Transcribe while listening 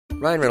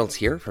Ryan Reynolds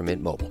here from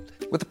Mint Mobile.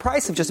 With the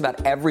price of just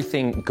about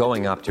everything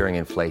going up during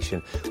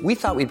inflation, we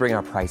thought we'd bring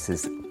our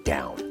prices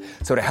down.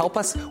 So to help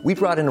us, we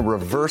brought in a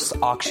reverse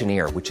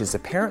auctioneer, which is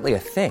apparently a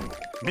thing.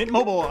 Mint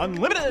Mobile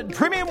Unlimited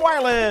Premium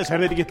Wireless. How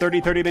to get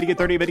 30, 30, bit to get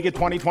 30, bit to get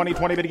 20, 20,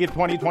 20, bit to get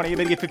 20, 20,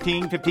 bit to get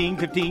 15, 15,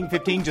 15,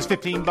 15, just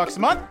 $15 a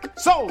month?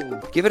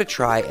 Sold! Give it a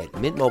try at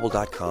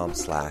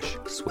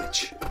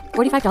mintmobile.com/switch.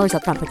 $45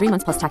 up front for 3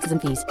 months plus taxes and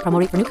fees. Promo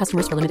rate for new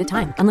customers for limited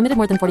time. Unlimited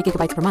more than 40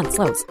 gigabytes per month.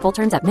 Slows full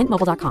terms at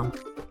mintmobile.com.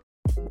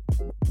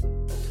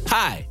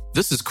 Hi,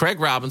 this is Craig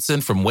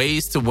Robinson from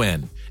Ways to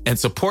Win, and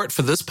support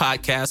for this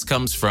podcast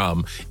comes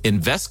from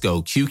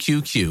Invesco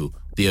QQQ,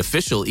 the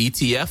official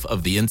ETF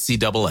of the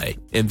NCAA.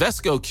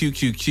 Invesco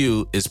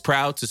QQQ is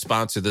proud to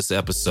sponsor this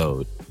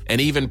episode, and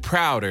even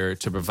prouder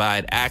to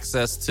provide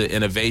access to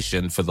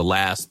innovation for the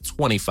last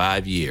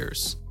 25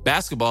 years.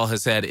 Basketball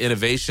has had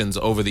innovations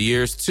over the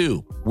years,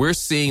 too. We're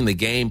seeing the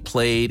game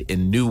played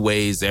in new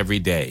ways every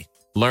day.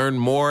 Learn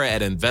more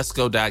at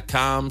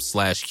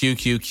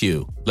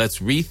Invesco.com/QQQ. Let's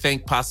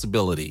rethink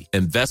possibility.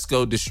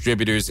 Invesco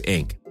Distributors,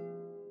 Inc.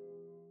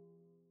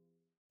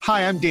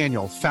 Hi, I'm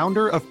Daniel,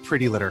 founder of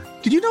Pretty Litter.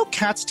 Did you know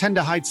cats tend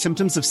to hide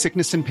symptoms of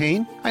sickness and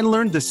pain? I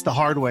learned this the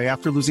hard way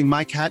after losing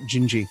my cat,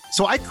 Gingy.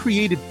 So I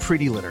created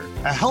Pretty Litter,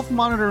 a health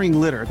monitoring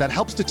litter that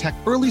helps detect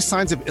early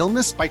signs of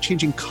illness by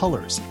changing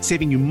colors,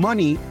 saving you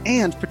money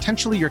and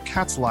potentially your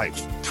cat's life.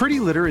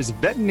 Pretty Litter is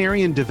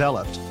veterinarian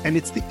developed, and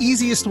it's the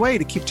easiest way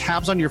to keep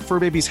tabs on your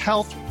fur baby's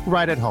health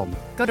right at home.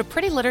 Go to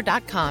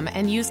prettylitter.com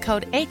and use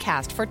code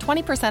ACAST for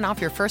 20% off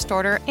your first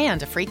order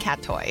and a free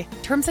cat toy.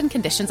 Terms and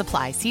conditions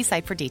apply. See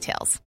site for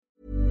details.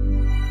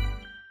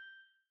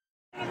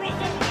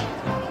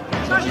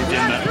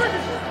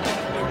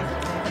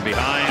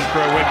 Behind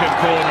for a Wickham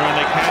corner, and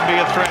there can be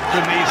a threat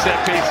from these set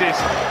pieces.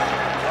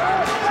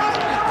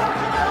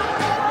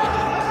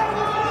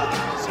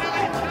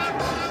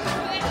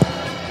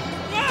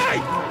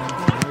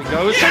 Here he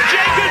goes to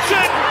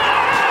Jacobson!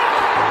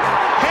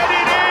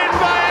 Headed in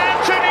by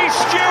Anthony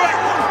Stewart!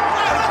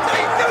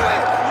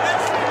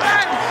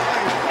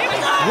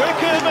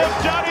 Wickham have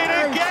done it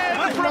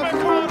again from a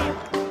corner.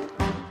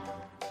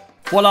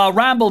 Well, our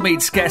Ramble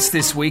Meets guest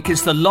this week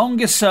is the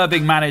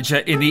longest-serving manager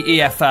in the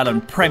EFL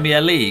and Premier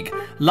League.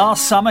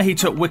 Last summer, he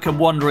took Wycombe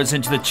Wanderers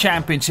into the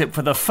Championship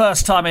for the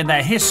first time in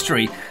their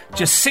history,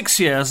 just 6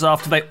 years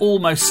after they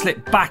almost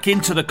slipped back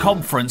into the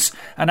conference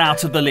and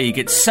out of the league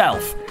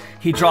itself.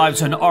 He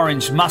drives an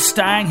orange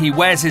Mustang, he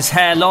wears his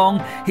hair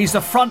long, he's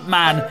the front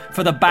man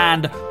for the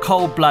band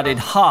Cold Blooded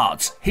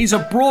Hearts. He's a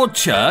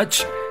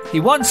Broadchurch. He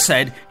once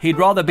said he'd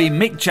rather be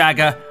Mick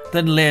Jagger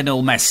than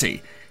Lionel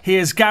Messi.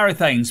 Here's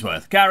Gareth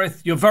Ainsworth.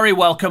 Gareth, you're very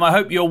welcome. I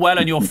hope you're well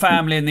and your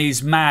family in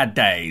these mad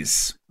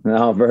days.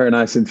 Oh, very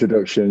nice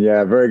introduction.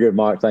 Yeah, very good,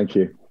 Mark. Thank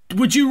you.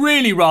 Would you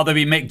really rather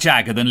be Mick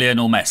Jagger than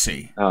Lionel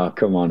Messi? Oh,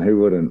 come on. Who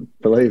wouldn't?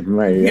 Believe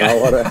me. Yeah.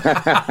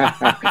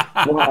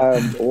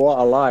 What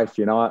a life,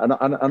 you know. And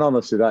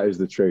honestly, that is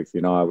the truth.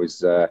 You know, I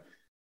was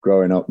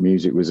growing up,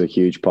 music was a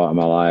huge part of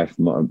my life.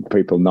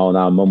 People know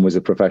now, Mum was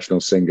a professional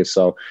singer,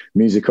 so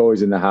music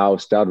always in the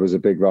house. Dad was a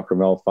big rock and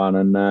roll fan,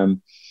 and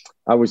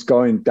I was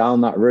going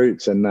down that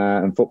route,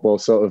 and football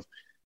sort of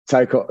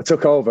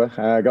took over.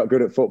 I got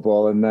good at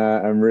football,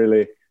 and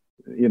really,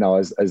 you know,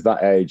 as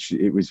that age,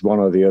 it was one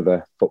or the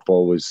other.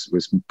 Football was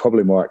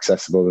probably more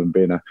accessible than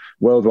being a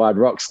worldwide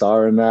rock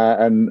star,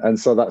 and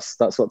so that's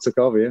what took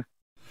over. Yeah.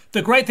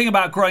 The great thing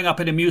about growing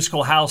up in a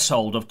musical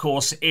household, of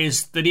course,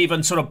 is that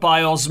even sort of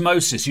by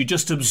osmosis, you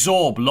just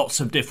absorb lots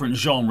of different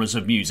genres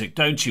of music,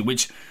 don't you?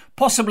 Which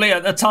possibly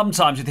at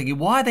sometimes you're thinking,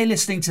 why are they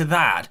listening to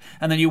that?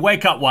 And then you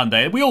wake up one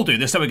day, we all do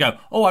this, so we go,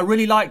 oh, I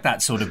really like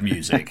that sort of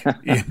music.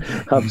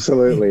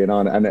 Absolutely, you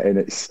know, and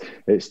it's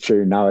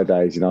true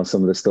nowadays. You know,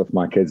 some of the stuff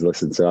my kids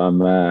listen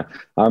to,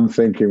 I'm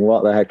thinking,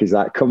 what the heck is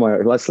that? Come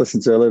on, let's listen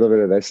to a little bit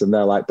of this, and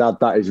they're like, Dad,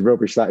 that is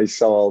rubbish. That is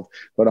so old.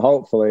 But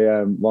hopefully,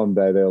 one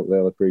day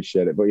they'll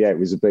appreciate it. But yeah, it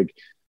was a big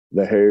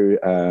The Who,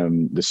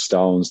 the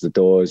Stones, the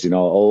Doors. You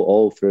know,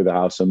 all through the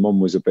house. And Mum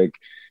was a big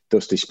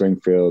Dusty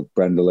Springfield,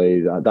 Brenda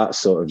Lee, that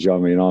sort of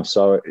genre, you know.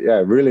 So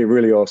yeah, really,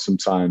 really awesome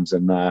times,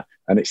 and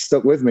it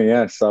stuck with me.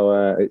 Yeah,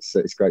 so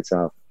it's great to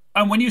have.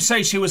 And when you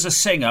say she was a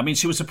singer, I mean,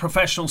 she was a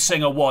professional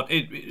singer.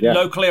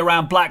 Locally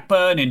around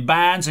Blackburn, in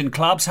bands, in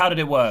clubs. How did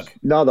it work?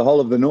 No, the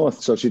whole of the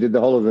North. So she did the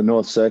whole of the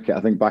North circuit.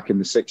 I think back in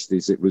the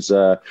 60s, it was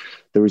there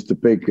was the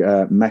big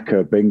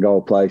Mecca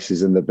bingo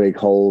places and the big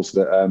halls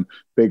that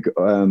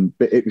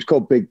it was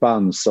called big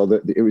bands. So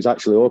that it was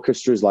actually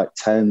orchestras, like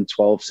 10,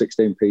 12,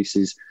 16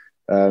 pieces.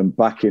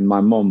 Back in my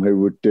mum, who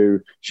would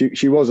do,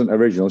 she wasn't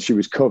original, she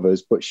was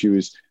covers, but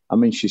she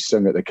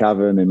sung at the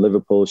Cavern in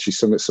Liverpool. She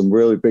sung at some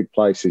really big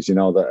places, you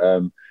know,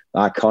 that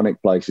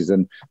iconic places.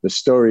 And the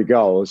story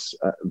goes,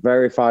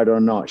 verified or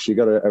not, she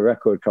got a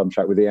record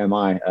contract with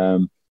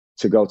EMI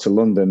to go to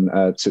London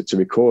to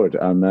record.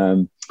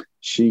 And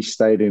she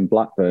stayed in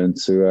Blackburn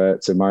to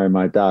marry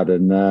my dad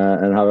and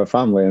have a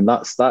family. And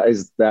that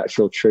is the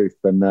actual truth.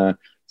 And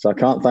so I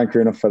can't thank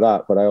her enough for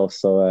that. But I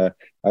also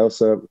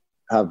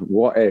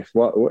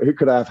who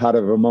could I have had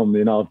of a mum,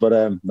 you know?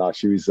 But no,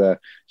 she was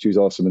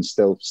awesome, and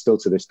still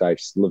to this day,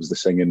 loves the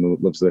singing,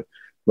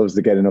 loves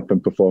the getting up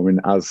and performing,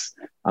 as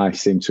I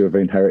seem to have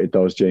inherited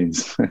those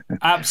genes.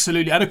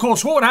 Absolutely. And of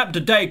course, what would happen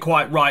today,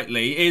 quite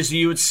rightly, is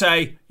you would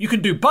say you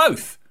can do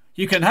both.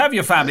 You can have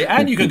your family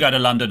and you can go to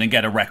London and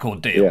get a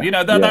record deal. Yeah, you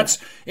know, that's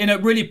in a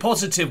really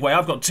positive way.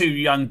 I've got 2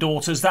 young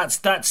daughters. That's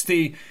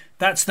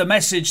the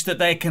message that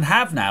they can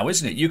have now,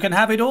 isn't it? You can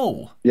have it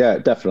all. Yeah,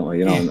 definitely.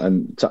 You know,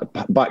 and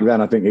back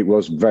then I think it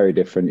was very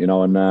different. You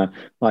know, and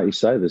like you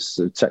say, there's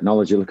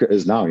technology. Look at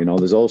us now. You know,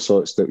 there's all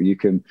sorts that you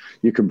can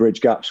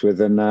bridge gaps with.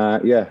 And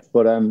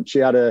but she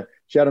had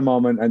a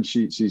moment, and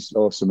she's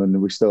awesome.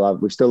 And we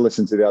still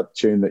listen to the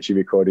tune that she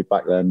recorded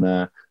back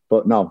then.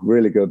 But no,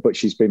 really good. But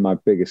she's been my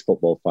biggest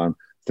football fan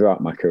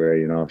throughout my career.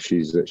 You know,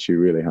 she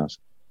really has.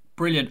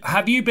 Brilliant.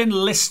 Have you been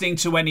listening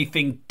to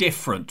anything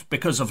different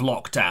because of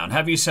lockdown?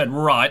 Have you said,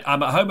 right,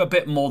 I'm at home a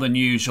bit more than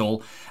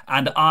usual,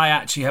 and I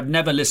actually have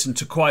never listened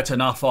to quite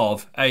enough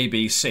of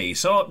ABC.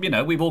 So, you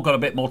know, we've all got a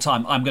bit more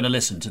time. I'm going to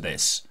listen to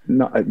this.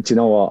 No, do you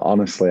know what?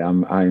 Honestly,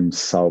 I'm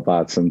so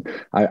bad. And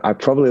I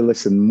probably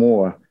listen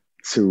more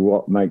to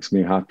what makes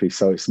me happy.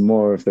 So it's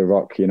more of the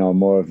rock, you know,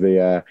 more of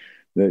the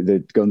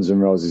Guns N'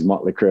 Roses,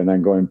 Motley Crue, and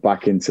then going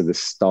back into the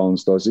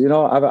Stones. You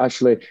know, I've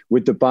actually,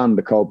 with the band,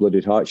 the Cold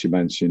Blooded Hearts you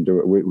mentioned,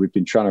 we've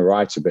been trying to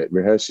write a bit.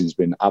 Rehearsing's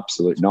been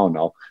absolute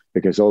no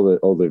because all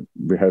the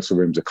rehearsal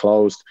rooms are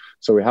closed.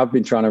 So we have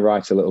been trying to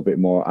write a little bit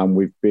more, and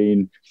we've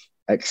been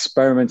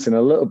experimenting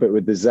a little bit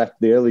with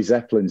the early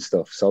Zeppelin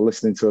stuff. So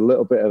listening to a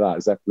little bit of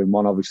that. Zeppelin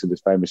 1, obviously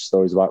there's famous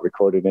stories about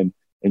recording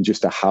in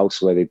just a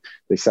house where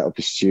they set up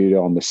a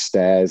studio on the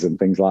stairs and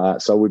things like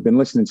that. So we've been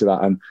listening to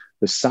that, and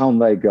the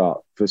sound they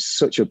got for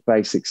such a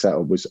basic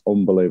setup was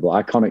unbelievable,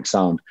 iconic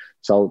sound.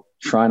 So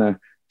trying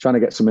to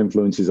get some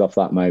influences off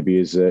that maybe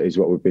is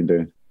what we've been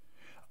doing.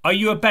 Are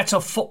you a better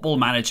football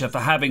manager for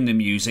having the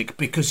music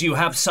because you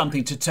have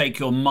something to take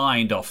your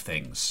mind off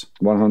things?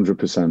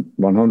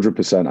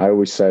 100%. I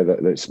always say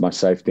that it's my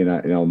safety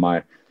net. You know,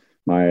 my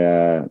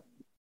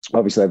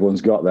obviously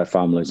everyone's got their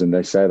families, and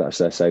they say that's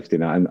their safety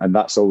net, and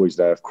that's always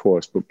there, of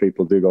course. But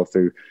people do go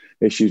through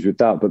issues with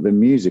that. But the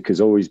music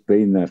has always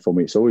been there for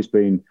me. It's always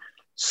been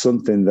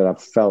something that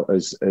I've felt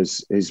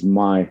as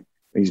my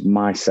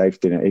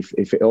safety net.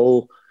 If it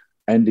all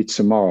ended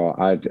tomorrow,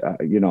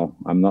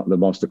 I'm not the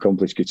most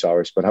accomplished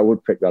guitarist, but I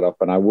would pick that up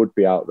and I would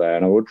be out there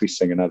and I would be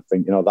singing. I'd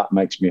think, you know, that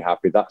makes me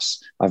happy.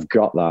 I've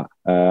got that.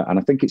 And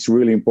I think it's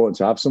really important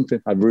to have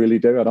something. I really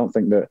do. I don't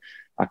think that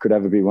I could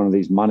ever be one of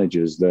these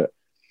managers that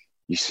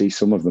you see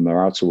some of them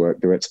are out of work.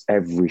 They're at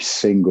every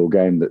single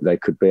game that they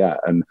could be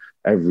at, and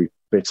every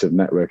bit of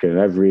networking and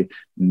every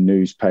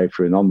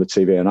newspaper and on the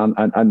TV.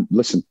 And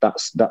listen,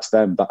 that's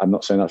them. I'm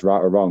not saying that's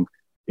right or wrong.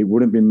 It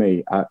wouldn't be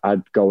me.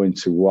 I'd go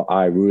into what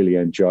I really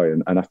enjoy.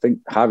 And I think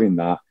having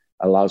that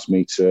allows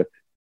me to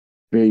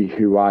be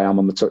who I am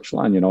on the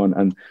touchline, you know.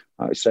 And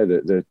I say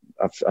that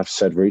I've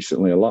said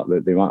recently a lot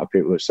that the amount of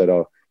people that said,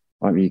 oh,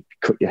 why don't you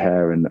cut your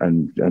hair and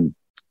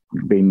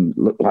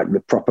look like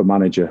the proper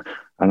manager?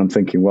 And I'm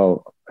thinking,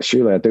 well,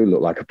 surely I do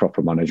look like a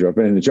proper manager. I've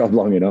been in the job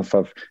long enough.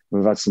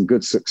 We've had some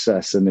good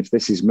success. And if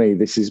this is me,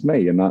 this is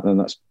me. And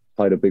that's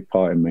played a big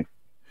part in me.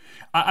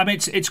 I mean,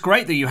 it's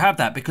great that you have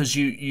that, because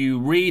you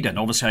read, and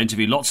obviously I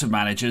interview lots of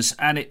managers,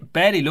 and it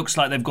barely looks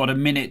like they've got a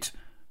minute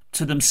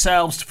to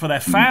themselves, for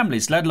their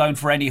families, let alone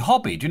for any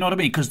hobby. Do you know what I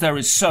mean? Because there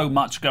is so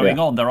much going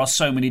on. There are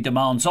so many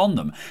demands on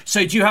them.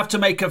 So do you have to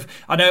make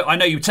I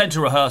know you tend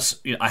to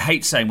rehearse. I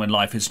hate saying when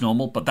life is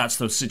normal, but that's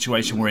the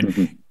situation we're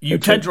in. You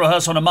tend to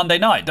rehearse on a Monday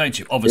night, don't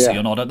you? Obviously,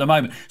 you're not at the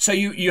moment. So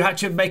you had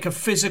to make a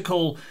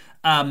physical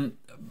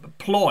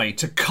ploy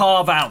to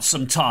carve out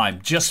some time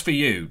just for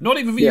you, not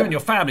even for you and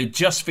your family,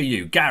 just for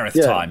you, Gareth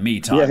time,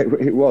 me time. Yeah,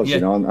 it was, you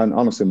know, and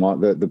honestly,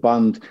 Mark, the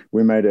band,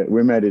 we made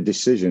a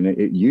decision.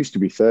 It used to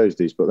be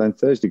Thursdays, but then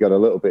Thursday got a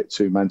little bit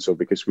too mental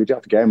because we'd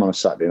have a game on a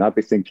Saturday, and I'd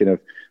be thinking of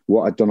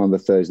what I'd done on the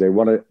Thursday,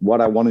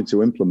 what I wanted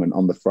to implement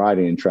on the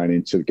Friday in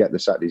training to get the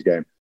Saturday's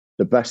game.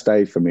 The best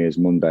day for me is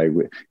Monday.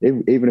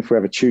 Even if we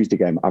have a Tuesday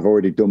game, I've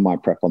already done my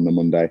prep on the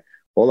Monday.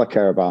 All I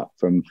care about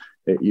from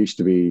it used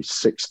to be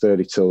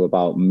 6:30 till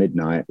about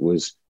midnight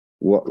was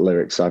what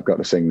lyrics I've got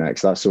to sing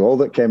next. That's all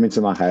that came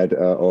into my head,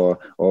 or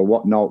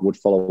what note would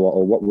follow what,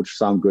 or what would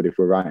sound good if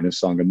we're writing a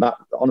song. And that,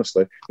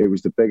 honestly, it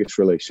was the biggest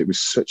release. It was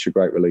such a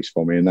great release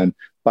for me. And then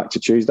back to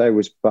Tuesday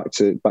was back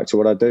to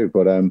what I do.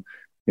 But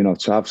you know,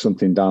 to have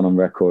something down on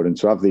record and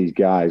to have these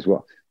guys,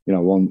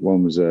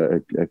 one was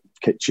a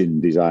kitchen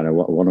designer.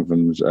 One of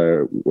them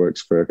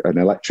works for an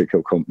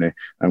electrical company,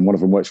 and one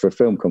of them works for a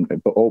film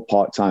company, but all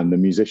part-time. The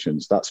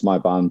musicians, that's my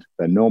band.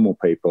 They're normal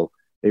people.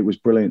 It was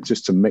brilliant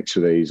just to mix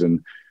with these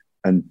and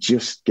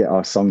just get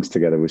our songs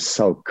together. Was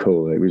so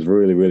cool. It was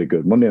really, really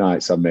good. Monday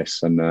nights I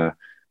miss, and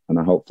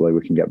hopefully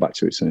we can get back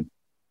to it soon.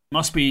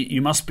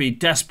 You must be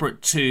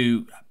desperate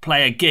to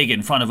play a gig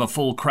in front of a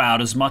full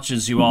crowd as much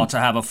as you are to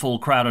have a full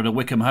crowd at a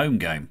Wycombe home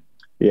game.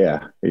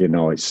 Yeah, you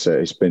know,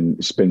 it's been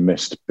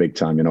missed big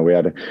time. You know, we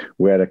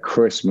had a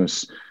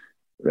Christmas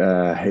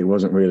It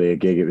wasn't really a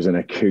gig. It was an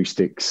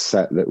acoustic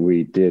set that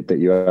we did that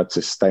you had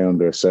to stay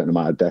under a certain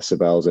amount of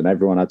decibels and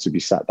everyone had to be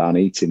sat down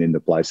eating in the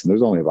place. And there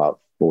was only about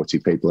 40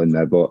 people in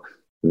there, but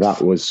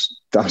that was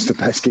the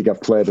best gig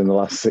I've played in the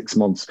last 6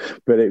 months.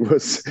 But it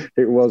was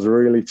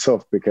really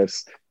tough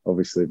because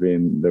obviously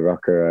being the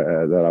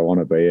rocker that I want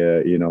to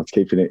be,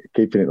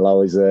 keeping it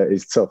low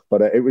is tough.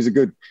 But it was a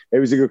good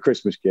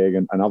Christmas gig,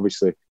 and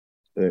obviously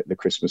the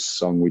Christmas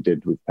song we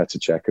did with Petr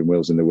Cech and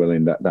Wheels in the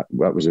Willing, that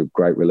was a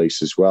great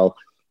release as well.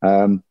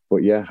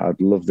 But yeah,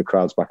 I'd love the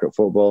crowds back at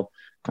football,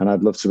 and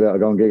I'd love to be able to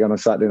go and gig on a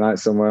Saturday night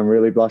somewhere and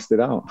really blast it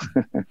out.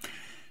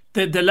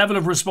 The level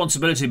of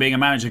responsibility being a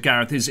manager,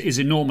 Gareth, is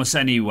enormous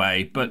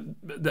anyway. But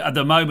at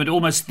the moment,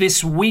 almost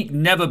this week,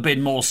 never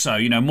been more so.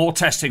 More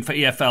testing for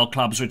EFL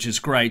clubs, which is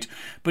great.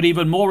 But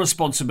even more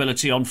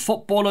responsibility on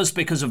footballers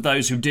because of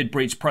those who did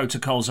breach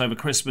protocols over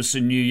Christmas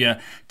and New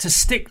Year to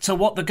stick to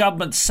what the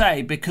government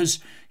say, because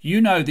you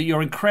know that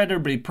you're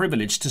incredibly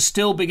privileged to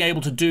still being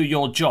able to do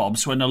your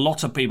jobs when a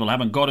lot of people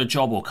haven't got a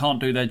job or can't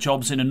do their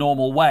jobs in a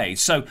normal way.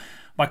 So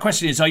my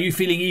question is, are you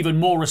feeling even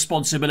more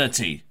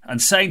responsibility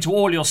and saying to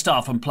all your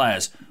staff and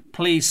players,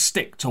 please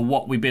stick to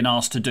what we've been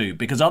asked to do,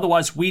 because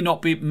otherwise we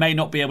may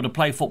not be able to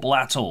play football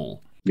at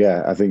all?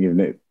 Yeah, I think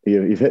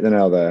you've hit the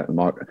nail there,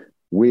 Mark.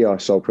 We are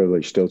so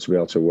privileged still to be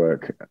able to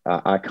work.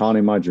 I can't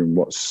imagine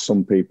what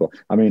some people...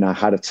 I mean, I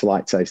had a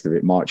slight taste of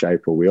it March,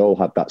 April. We all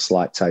had that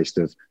slight taste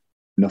of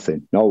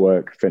nothing, no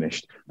work,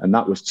 finished. And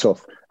that was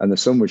tough. And the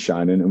sun was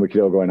shining and we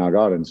could all go in our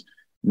gardens.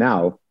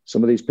 Now,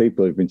 some of these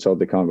people who've been told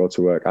they can't go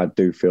to work, I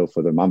do feel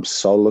for them. I'm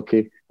so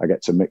lucky. I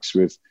get to mix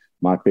with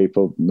my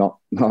people, not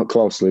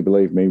closely,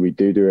 believe me. We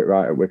do it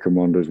right at Wycombe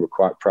Wanderers. We're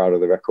quite proud of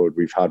the record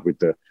we've had with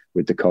the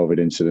COVID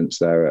incidents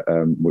there.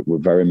 We're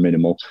very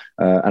minimal.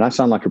 And I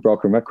sound like a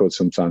broken record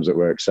sometimes at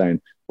work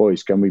saying,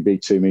 boys, can we be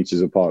 2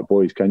 meters apart?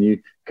 Boys, can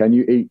you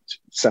eat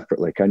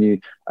separately? Can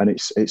you? And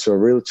it's a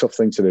really tough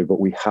thing to do, but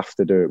we have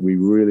to do it. We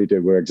really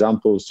do. We're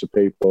examples to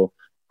people.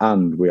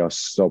 And we are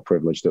so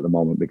privileged at the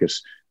moment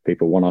because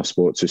people want our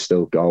sport to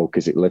still go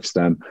because it lifts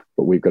them,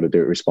 but we've got to do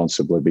it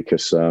responsibly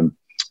because,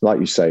 like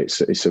you say,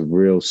 it's a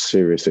real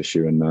serious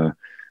issue.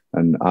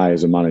 And I,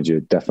 as a manager,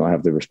 definitely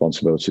have the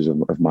responsibilities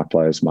of my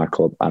players, my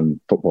club,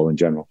 and football in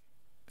general.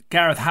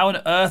 Gareth, how on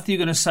earth are you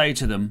going to say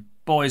to them,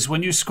 boys,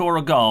 when you score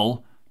a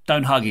goal,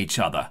 don't hug each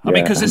other? I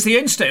mean, because it's the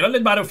instinct. It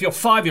doesn't matter if you're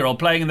 5-year-old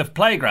playing in the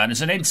playground,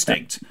 it's an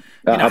instinct.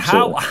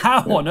 How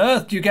on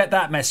earth do you get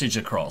that message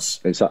across?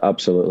 It's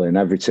absolutely. And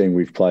every team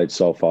we've played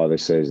so far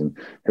this season,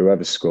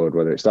 whoever's scored,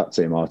 whether it's that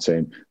team or our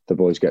team, the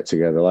boys get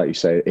together. Like you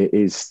say, it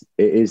is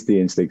the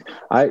instinct.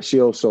 I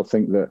actually also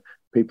think that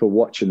people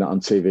watching that on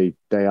TV,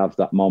 they have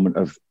that moment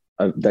of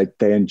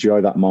they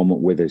enjoy that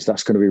moment with us.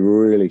 That's going to be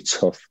really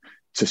tough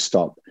to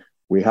stop.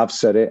 We have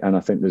said it, and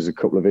I think there's a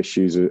couple of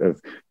issues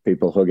of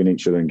people hugging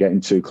each other and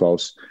getting too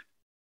close.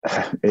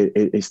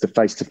 It's the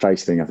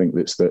face-to-face thing, I think,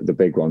 that's the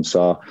big one.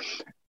 So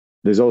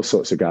there's all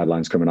sorts of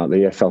guidelines coming out. The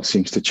EFL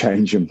seems to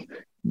change them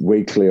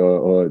weekly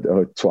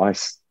or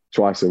twice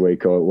a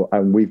week,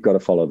 and we've got to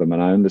follow them.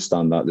 And I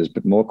understand that. There's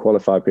more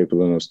qualified people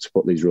than us to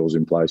put these rules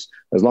in place,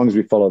 as long as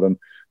we follow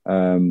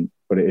them.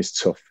 But it is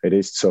tough. It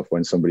is tough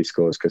when somebody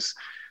scores because,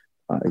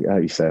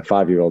 like you say, a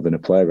 5-year-old in a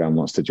playground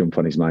wants to jump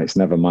on his mates.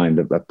 Never mind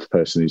a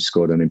person who's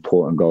scored an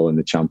important goal in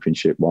the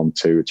Championship,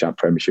 1-2,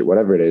 Premiership,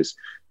 whatever it is.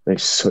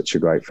 It's such a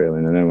great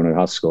feeling. And anyone who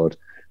has scored,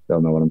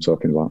 they'll know what I'm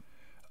talking about.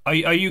 Are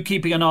you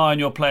keeping an eye on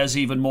your players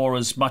even more,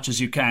 as much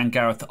as you can,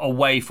 Gareth,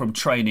 away from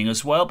training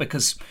as well?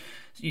 Because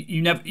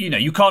you never,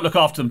 you can't look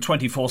after them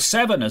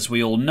 24/7, as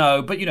we all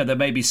know. But there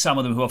may be some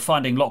of them who are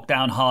finding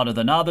lockdown harder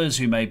than others,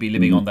 who may be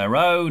living on their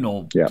own,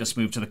 or just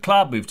moved to the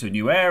club, moved to a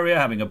new area,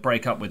 having a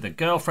breakup with a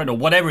girlfriend, or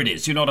whatever it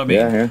is. You know what I mean?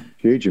 Yeah,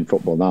 huge in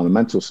football now. On the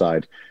mental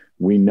side,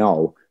 we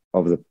know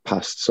over the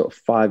past sort of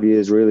 5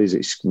 years, really,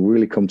 it's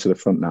really come to the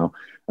front now.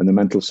 And the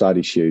mental side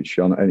is huge.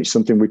 And it's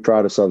something we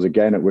pride ourselves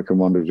again at Wycombe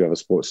Wanderers. We have a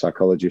sports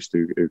psychologist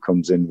who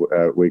comes in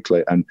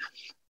weekly.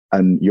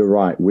 And you're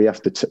right. We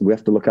have to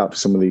look out for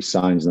some of these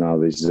signs now.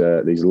 These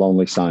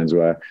lonely signs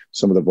where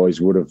some of the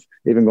boys would have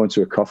even gone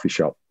to a coffee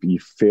shop. You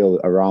feel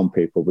around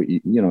people, but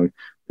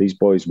these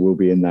boys will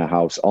be in their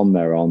house on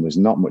their own. There's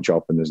not much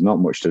open. There's not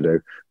much to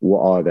do.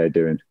 What are they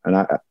doing? And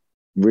I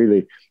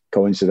really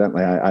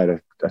coincidentally, I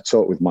had a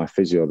talk with my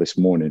physio this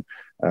morning.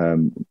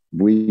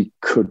 We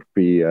could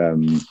be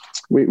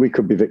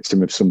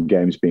victim of some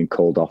games being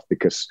called off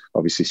because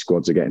obviously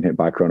squads are getting hit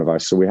by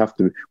coronavirus. So we have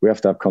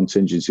to have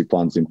contingency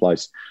plans in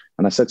place.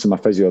 And I said to my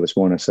physio this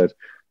morning, I said,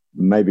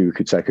 maybe we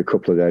could take a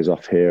couple of days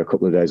off here, a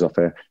couple of days off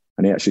here.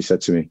 And he actually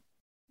said to me,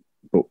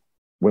 but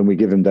when we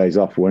give them days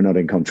off, we're not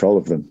in control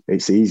of them.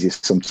 It's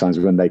easiest sometimes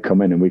when they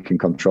come in and we can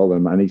control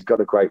them. And he's got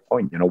a great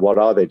point. What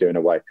are they doing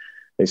away?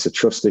 It's a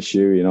trust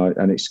issue,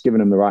 and it's giving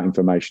them the right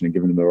information and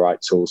giving them the right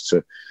tools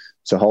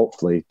to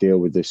hopefully deal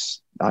with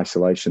this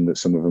isolation that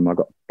some of them. I've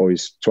got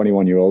boys,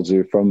 21-year-olds who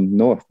are from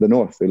the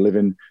north. They live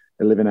in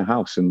a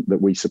house and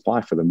that we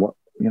supply for them.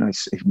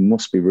 It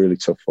must be really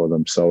tough for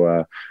them.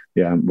 So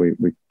we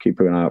keep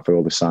an eye out for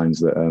all the signs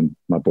that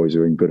my boys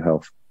are in good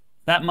health.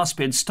 That must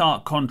be in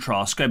stark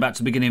contrast. Going back to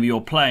the beginning of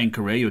your playing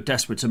career, you're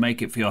desperate to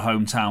make it for your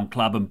hometown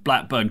club, and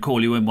Blackburn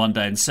call you in one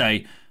day and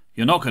say,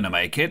 you're not going to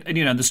make it.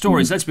 And, the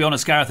stories, let's be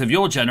honest, Gareth, of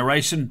your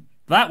generation,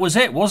 that was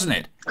it, wasn't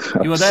it?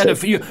 You were there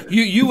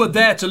you were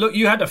there to look.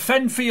 You had to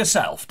fend for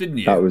yourself, didn't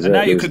you? That was and it.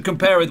 now you could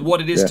compare it with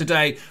what it is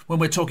today when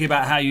we're talking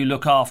about how you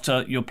look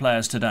after your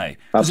players today.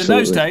 Because in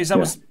those days, that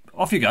was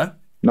off you go.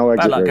 No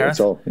exit route Gareth.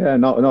 at all. Yeah,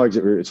 no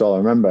exit route at all. I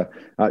remember,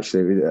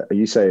 actually,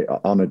 you say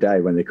on a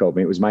day when they called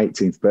me, it was my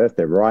 18th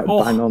birthday,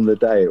 bang on the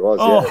day it was.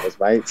 Yeah, it was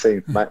my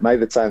 18th. May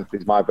the 10th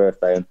is my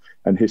birthday.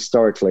 And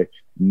historically,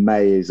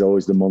 May is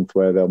always the month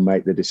where they'll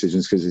make the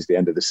decisions because it's the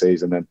end of the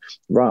season. And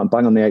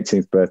bang on the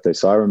 18th birthday.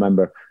 So I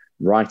remember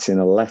writing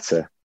a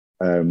letter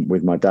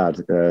with my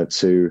dad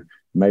to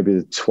maybe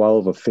the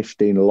 12 or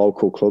 15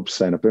 local clubs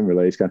saying I've been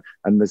released,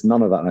 and there's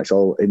none of that. And it's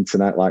all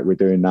internet like we're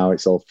doing now.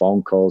 It's all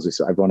phone calls.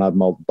 Everyone had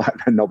back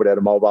then. Nobody had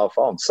a mobile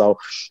phone. So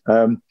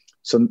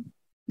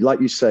like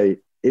you say,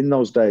 in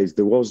those days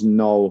there was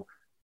no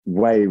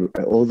way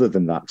other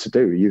than that to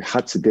do. You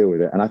had to deal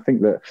with it, and I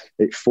think that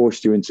it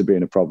forced you into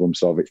being a problem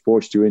solver. It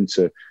forced you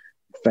into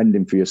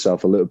fending for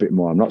yourself a little bit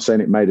more. I'm not saying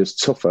it made us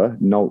tougher.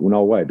 No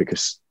way,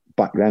 because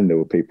back then there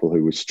were people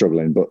who were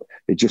struggling, but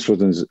it just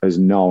wasn't as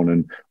known,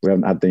 and we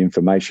haven't had the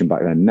information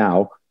back then.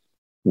 Now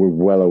we're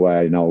well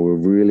aware. We're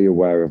really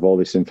aware of all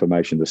this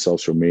information, the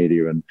social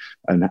media and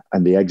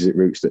the exit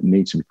routes that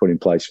need to be put in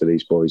place for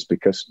these boys,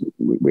 because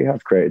we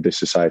have created this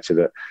society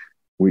that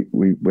we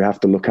have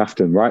to look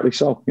after them. Rightly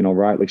so,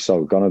 rightly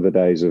so. Gone are the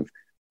days of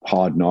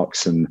hard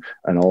knocks and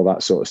all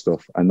that sort of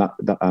stuff, and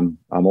that I'm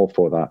all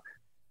for that.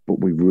 But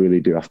we really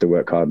do have to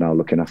work hard now,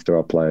 looking after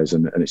our players,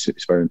 and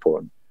it's very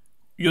important.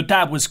 Your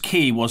dad was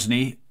key, wasn't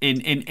he,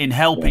 in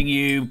helping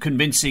you,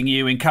 convincing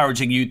you,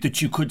 encouraging you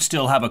that you could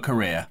still have a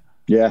career?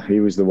 Yeah, he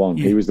was the one.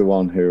 Yeah. He was the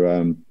one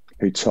who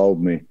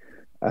told me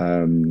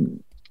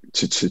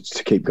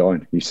to keep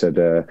going. He said,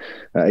 at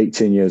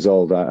 18 years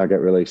old, I get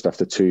released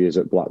after 2 years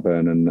at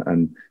Blackburn,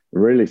 and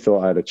really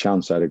thought I had a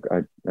chance. I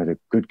had a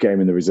good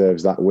game in the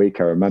reserves that week.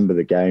 I remember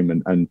the game,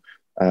 and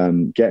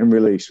getting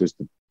released was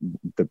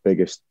the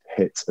biggest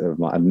hit of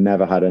my. I'd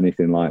never had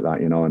anything like that,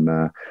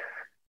 and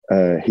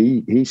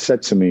he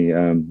said to me,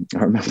 I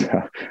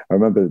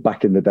remember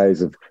back in the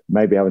days of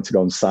maybe having to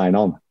go and sign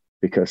on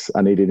because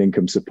I needed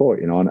income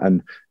support,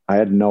 and I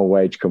had no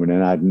wage coming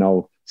in. I had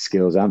no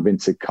skills. I hadn't been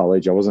to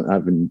college. I wasn't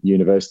having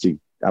university.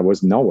 I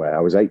was nowhere.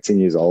 I was 18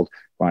 years old,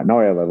 right? No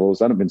A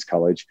levels. I hadn't been to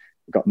college.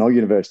 Got no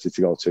university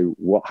to go to.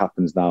 What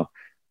happens now?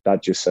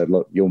 Dad just said,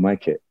 look, you'll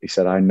make it. He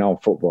said, I know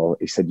football.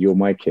 He said, you'll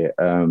make it.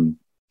 A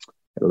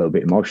little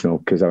bit emotional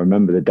because I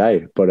remember the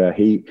day, but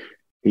he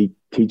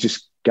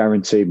just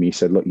guaranteed me. He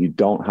said, look, you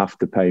don't have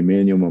to pay me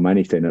and your mum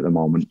anything at the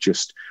moment.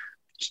 Just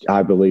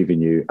I believe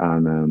in you.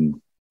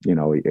 And,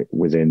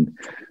 within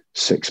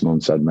 6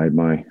 months, I'd made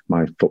my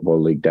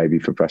Football League debut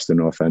for Preston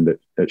North End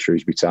at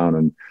Shrewsbury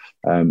Town,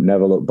 and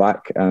never looked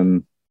back.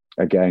 And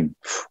again,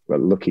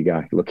 lucky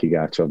guy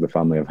to have the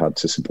family I've had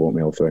to support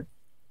me all through.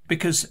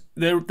 Because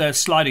there's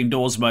sliding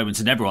doors moments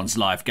in everyone's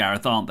life,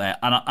 Gareth, aren't there?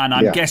 And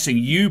I'm guessing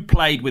you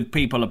played with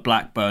people at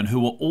Blackburn who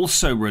were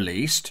also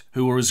released,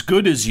 who were as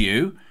good as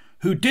you,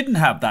 who didn't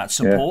have that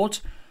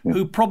support,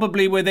 who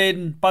probably by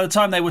the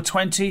time they were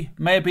 20,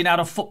 may have been out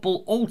of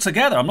football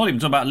altogether. I'm not even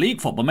talking about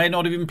league football, may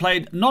not have even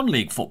played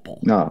non-league football.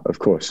 No, of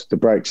course. The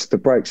breaks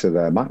are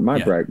there.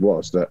 My break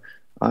was that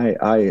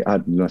I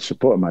had the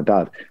support of my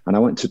dad, and I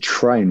went to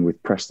train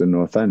with Preston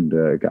North End.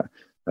 A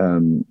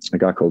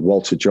guy called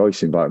Walter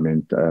Joyce invited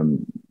me,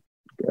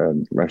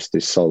 and rest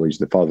his soul, he's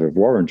the father of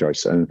Warren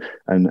Joyce, and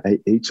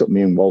he took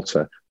me and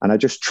Walter, and I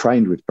just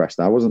trained with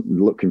Preston. I wasn't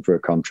looking for a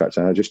contract,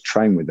 and I just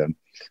trained with them.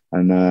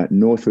 And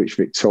Northwich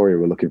Victoria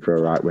were looking for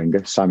a right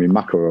winger. Simon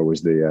McElroy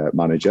was the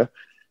manager.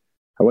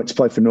 I went to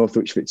play for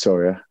Northwich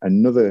Victoria.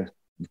 Another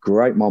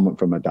great moment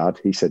from my dad.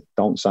 He said,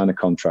 don't sign a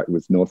contract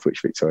with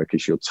Northwich Victoria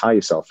because you'll tie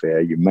yourself here.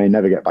 You may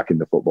never get back in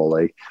the Football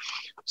League.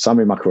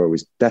 Simon McElroy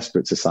was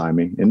desperate to sign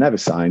me. He never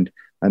signed.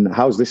 And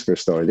how's this for a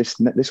story?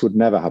 This would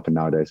never happen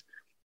nowadays.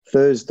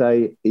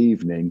 Thursday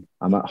evening,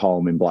 I'm at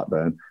home in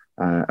Blackburn,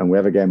 and we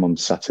have a game on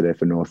Saturday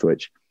for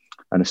Northwich.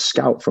 And a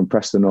scout from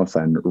Preston North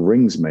End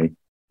rings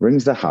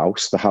the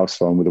house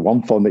phone with the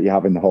one phone that you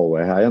have in the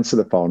hallway. I answer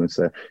the phone and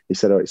he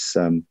said, oh, it's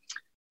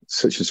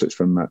such and such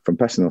from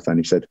Preston North End.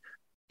 He said,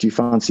 do you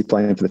fancy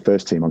playing for the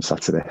first team on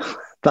Saturday?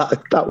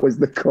 That was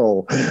the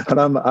call. And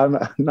I'm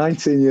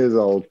 19 years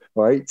old,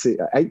 or 18,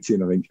 I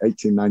think,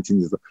 18, 19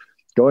 years old,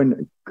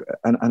 going,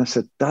 and I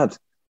said, Dad,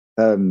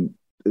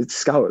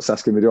 Scout's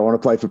asking me, do I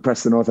want to play for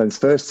Preston North End's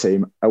first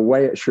team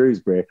away at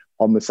Shrewsbury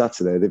on the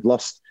Saturday? They've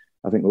lost,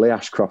 I think Lee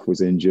Ashcroft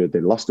was injured. They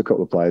lost a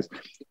couple of players.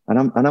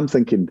 And I'm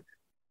thinking,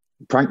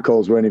 prank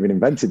calls weren't even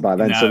invented by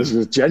then. No. So this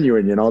was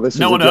genuine, No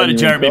one heard of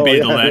Jeremy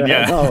Beadle then,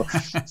 No.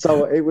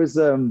 So it was,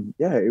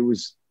 it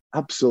was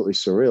absolutely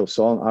surreal.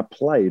 So I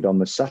played on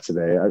the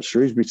Saturday at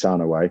Shrewsbury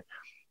Town away.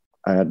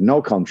 I had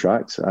no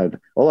contract.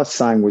 All I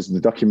signed was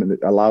the document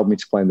that allowed me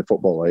to play in the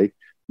Football League.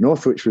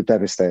 Northwich were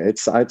devastated.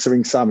 So I had to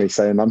ring Sammy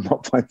saying, I'm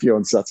not playing for you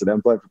on Saturday.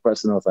 I'm playing for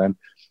Preston North End.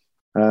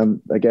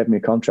 They gave me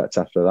a contract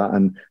after that.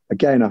 And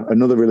again,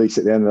 another release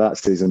at the end of that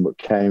season, but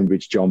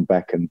Cambridge, John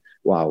Beck, and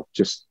wow,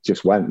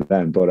 just went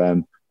then.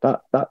 But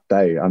that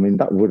day, I mean,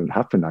 that wouldn't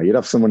happen now. You'd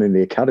have someone in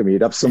the academy,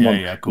 you'd have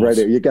someone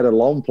ready, you get a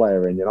loan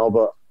player in,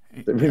 but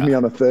ring me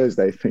on a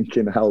Thursday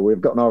thinking, hell, we've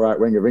got an all right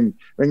winger. Ring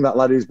that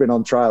lad who's been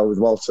on trial with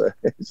Walter.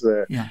 It's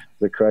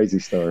a crazy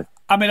story.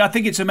 I mean, I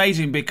think it's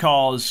amazing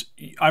because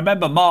I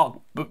remember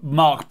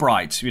Mark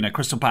Bright,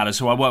 Crystal Palace,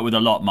 who I work with a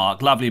lot,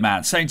 Mark, lovely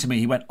man, saying to me,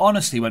 he went,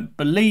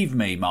 believe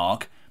me,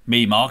 Mark,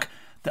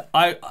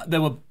 that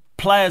there were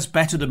players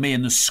better than me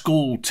in the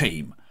school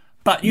team.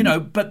 But,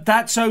 but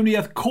that's only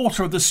a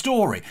quarter of the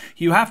story.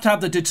 You have to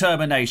have the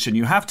determination.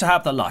 You have to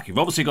have the luck. You've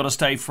obviously got to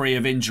stay free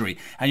of injury.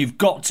 And you've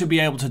got to be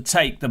able to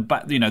take the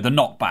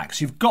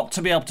knockbacks. You've got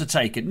to be able to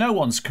take it. No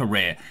one's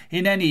career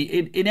in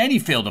any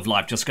field of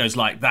life just goes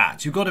like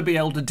that. You've got to be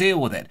able to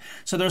deal with it.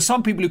 So there are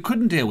some people who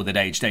couldn't deal with it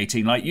aged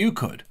 18 like you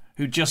could,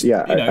 who just,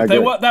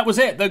 that was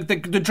it.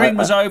 The dream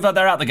was over.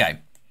 They're out the game.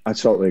 I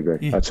totally agree.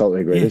 Yeah.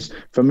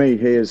 For me,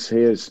 here's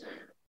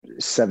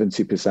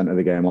 70% of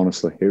the game,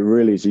 honestly. It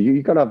really is.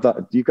 You've got to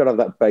have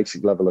that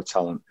basic level of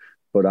talent.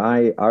 But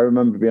I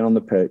remember being on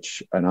the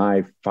pitch and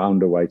I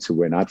found a way to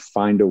win. I'd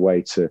find a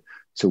way to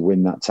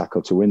win that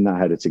tackle, to win that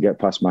header, to get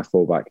past my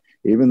fullback,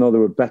 even though there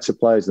were better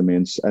players than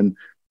me, and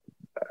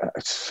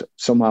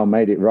somehow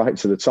made it right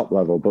to the top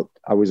level. But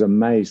I was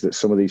amazed that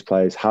some of these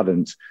players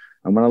hadn't.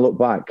 And when I look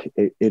back,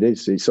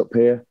 it's up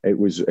here. It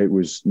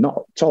was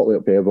not totally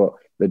up here, but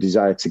the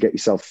desire to get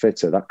yourself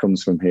fitter, that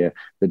comes from here.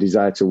 The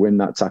desire to win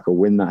that tackle,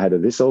 win that header,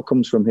 this all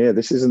comes from here.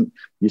 This isn't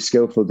you're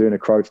skillful doing a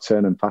Cruyff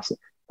turn and pass it.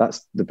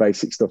 That's the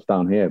basic stuff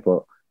down here.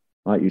 But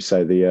like you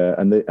say,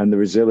 the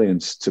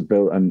resilience to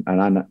build, and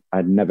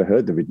I'd never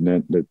heard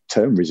the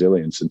term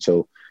resilience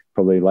until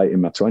probably late in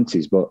my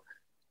 20s, but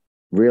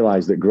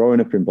realised that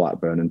growing up in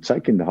Blackburn and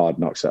taking the hard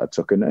knocks that I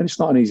took, and it's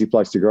not an easy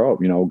place to grow up,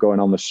 going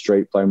on the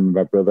street, playing with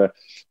my brother,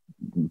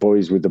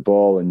 boys with the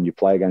ball, and you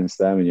play against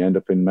them and you end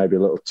up in maybe a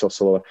little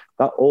tussle.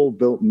 That all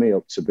built me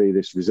up to be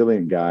this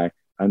resilient guy,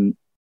 and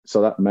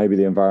so that maybe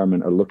the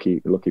environment a lucky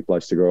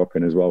place to grow up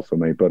in as well for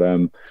me. But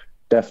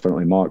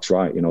definitely Mark's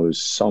right.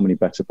 There's so many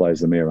better players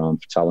than me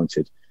around,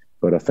 talented,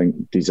 but I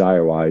think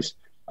desire wise,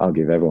 I'll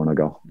give everyone a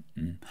go.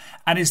 Mm-hmm.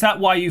 And is that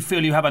why you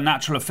feel you have a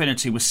natural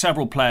affinity with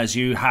several players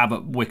you have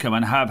at Wycombe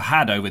and have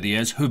had over the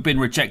years who've been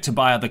rejected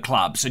by other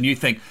clubs? And you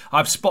think,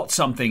 I've spotted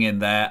something in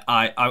there.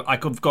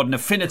 I've got an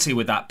affinity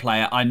with that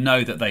player. I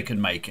know that they can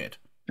make it.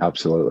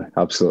 Absolutely.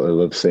 Absolutely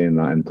love seeing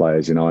that in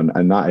players,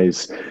 and that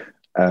is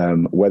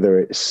whether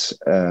it's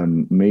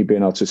me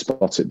being able to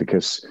spot it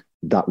because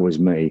that was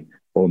me,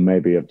 or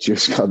maybe I've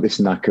just got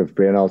this knack of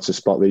being able to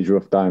spot these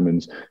rough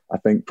diamonds. I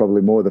think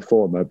probably more the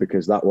former,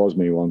 because that was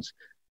me once.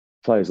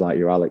 Players like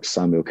your Alex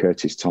Samuel,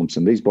 Curtis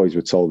Thompson, these boys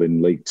were told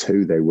in League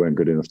Two they weren't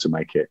good enough to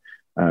make it.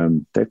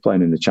 They're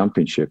playing in the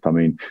Championship. I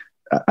mean,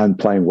 and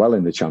playing well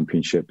in the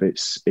Championship.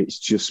 It's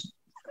just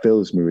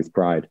fills me with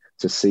pride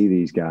to see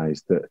these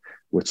guys that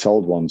were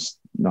told once,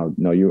 no,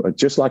 you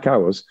just like I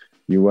was,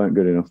 you weren't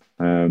good enough.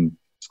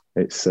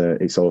 It's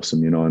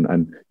awesome,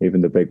 and even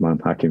the big man,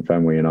 Hakim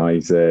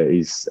Fenwi,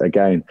 he's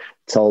again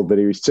told that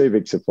he was too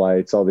big to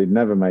play, told he'd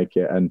never make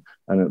it, and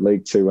at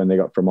League Two when they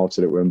got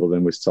promoted at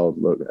Wimbledon was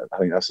told, look, I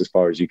think that's as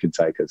far as you can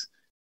take us.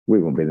 We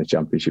wouldn't be in the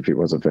Championship if it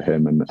wasn't for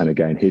him. And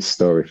again, his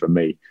story for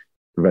me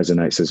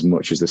resonates as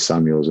much as the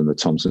Samuels and the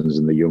Thompsons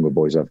and the younger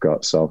boys I've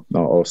got. So,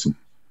 awesome.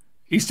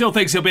 He still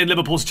thinks he'll be in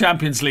Liverpool's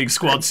Champions League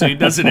squad soon,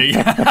 doesn't he?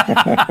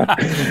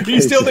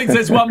 He still thinks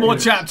there's one more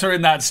chapter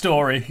in that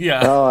story.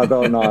 Yeah. Oh, I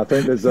don't know. I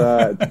think there's,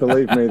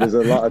 believe me, there's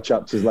a lot of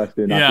chapters left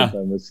in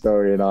the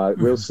story, and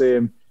we'll see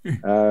him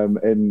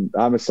in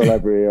I'm a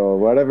Celebrity or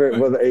whatever it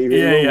was. He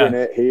will win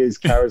it. He is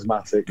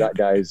charismatic. That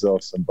guy is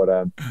awesome,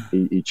 but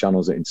he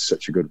channels it in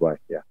such a good way.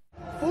 Yeah.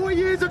 4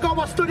 years ago,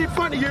 I stood in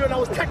front of you and I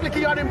was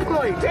technically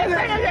unemployed. 4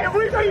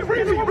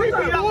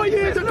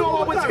 years ago,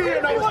 I was here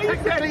and I was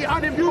technically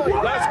unemployed.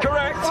 That's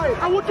correct.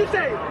 And what you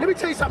say? Let me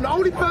tell you something. The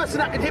only person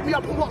that can hit me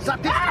up on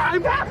WhatsApp this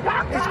time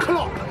is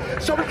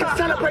Klopp, so we can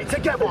celebrate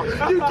together.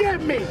 You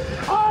get me?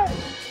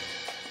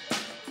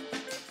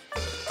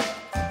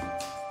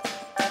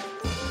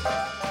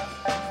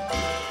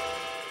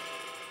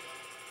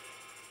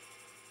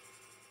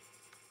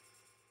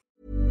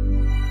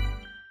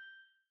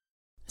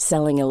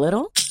 Selling a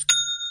little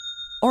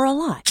or a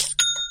lot?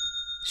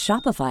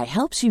 Shopify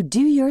helps you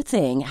do your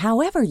thing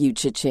however you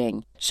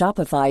cha-ching.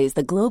 Shopify is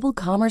the global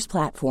commerce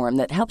platform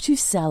that helps you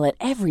sell at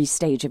every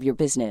stage of your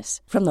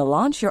business. From the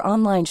launch your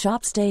online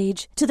shop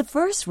stage to the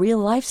first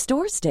real-life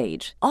store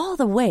stage, all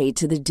the way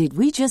to the did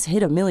we just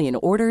hit a million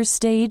orders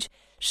stage.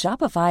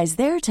 Shopify is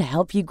there to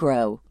help you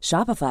grow.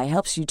 Shopify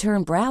helps you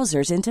turn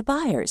browsers into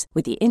buyers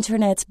with the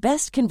internet's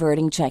best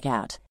converting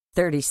checkout.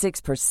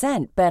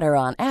 36% better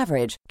on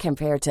average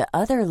compared to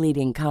other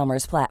leading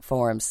commerce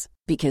platforms.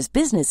 Because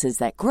businesses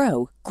that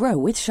grow, grow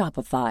with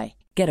Shopify.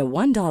 Get a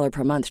 $1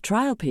 per month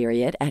trial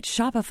period at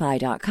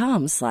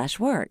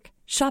shopify.com/work.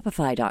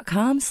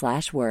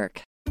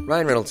 Shopify.com/work.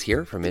 Ryan Reynolds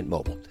here from Mint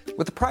Mobile.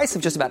 With the price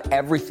of just about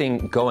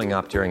everything going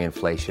up during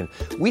inflation,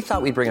 we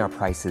thought we'd bring our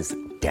prices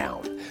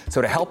down.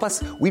 So to help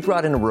us, we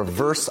brought in a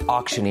reverse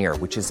auctioneer,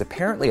 which is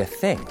apparently a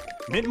thing.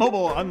 Mint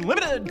Mobile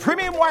Unlimited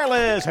Premium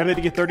Wireless. How to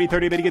get 30,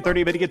 30, how to get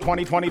 30, how to get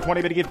 20, 20,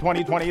 20, how to get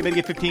 20, 20, how to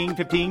get 15,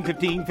 15,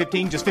 15,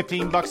 15, just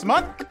 $15 a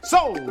month?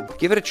 Sold!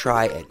 Give it a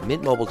try at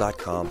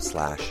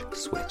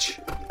mintmobile.com/switch.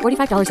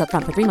 $45 up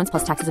front for 3 months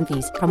plus taxes and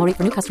fees. Promo rate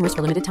for new customers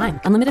for limited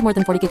time. Unlimited more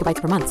than 40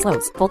 gigabytes per month.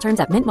 Slows full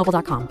terms at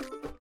mintmobile.com.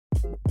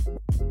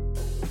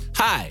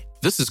 Hi,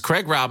 this is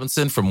Craig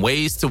Robinson from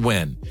Ways to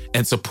Win,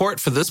 and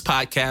support for this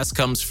podcast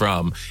comes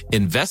from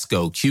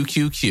Invesco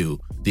QQQ,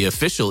 the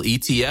official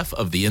ETF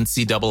of the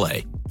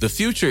NCAA. The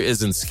future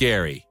isn't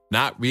scary.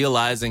 Not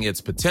realizing its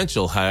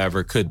potential,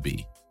 however, could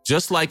be.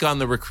 Just like on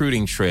the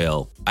recruiting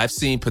trail, I've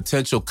seen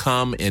potential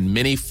come in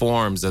many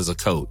forms as a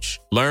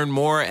coach. Learn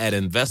more at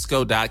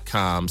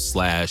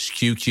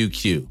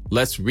Invesco.com/QQQ.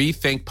 Let's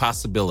rethink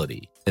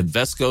possibility.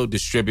 Invesco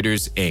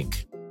Distributors,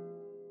 Inc.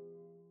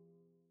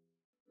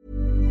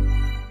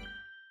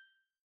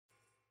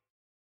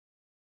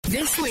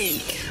 This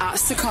week at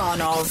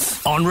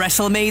Stakhanov. On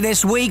WrestleMe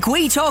this week,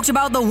 we talked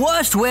about the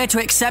worst way to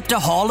accept a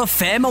Hall of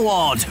Fame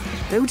award.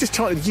 They were just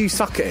chanting, "You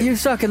suck it." You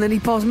suck, and then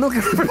he pours milk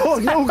over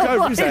Pouring milk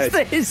over his head.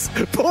 What is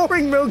this?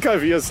 Pouring milk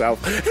over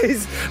yourself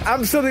is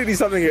absolutely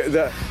something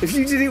that, if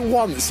you did it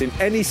once in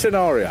any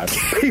scenario,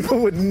 people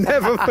would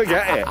never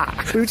forget it.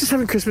 We were just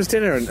having Christmas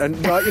dinner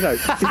and like, you know,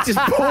 he just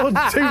poured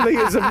 2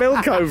 litres of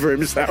milk over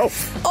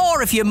himself.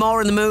 Or if you're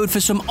more in the mood for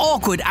some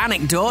awkward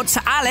anecdotes,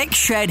 Alex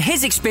shared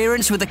his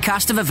experience with the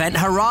cast of Event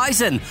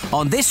Horizon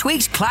on this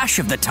week's Clash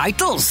of the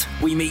Titles.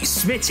 We meet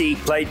Smitty,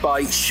 played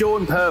by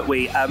Sean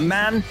Pertwee, a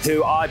man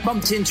who I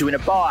bumped into in a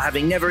bar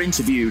having never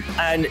interviewed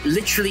and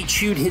literally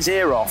chewed his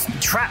ear off,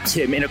 trapped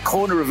him in a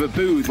corner of a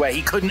booth where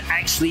he couldn't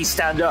actually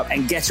stand up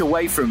and get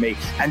away from me,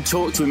 and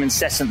talked to him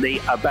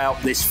incessantly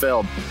about this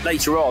film.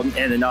 Later on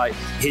in the night,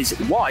 his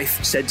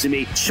wife said to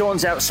me,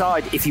 "Sean's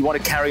outside if you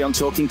want to carry on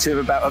talking to him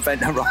about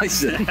Event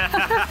Horizon."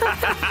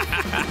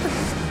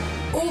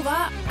 All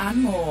that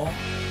and more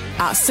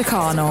at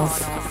Stakhanov.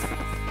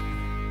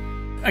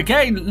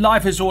 Again,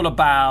 life is all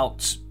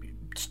about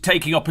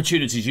taking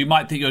opportunities. You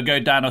might think you'll go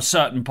down a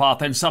certain path,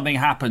 then something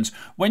happens.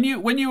 When you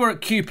were at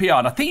QPR,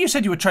 and I think you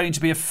said you were training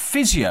to be a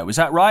physio, is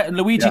that right? And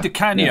Luigi Di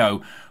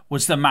Canio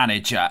was the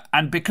manager.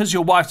 And because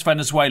your wife's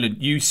Venezuelan,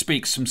 you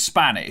speak some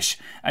Spanish,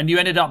 and you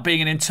ended up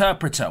being an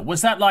interpreter.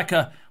 Was that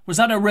a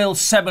real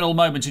seminal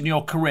moment in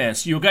your career?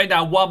 So you were going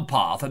down one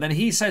path, and then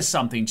he says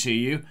something to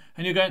you,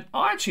 and you're going,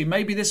 "Oh, actually,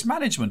 maybe this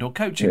management or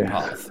coaching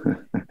path."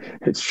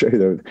 It's true,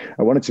 though.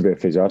 I wanted to be a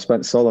physio. I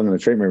spent so long in the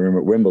treatment room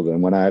at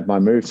Wimbledon. When I had my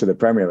move to the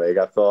Premier League,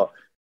 I thought,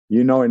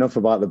 you know enough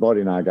about the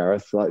body now,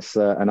 Gareth.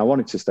 And I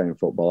wanted to stay in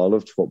football. I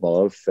loved football.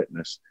 I loved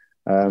fitness.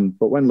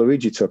 But when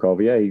Luigi took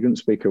over, he couldn't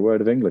speak a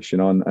word of English, you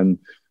know, and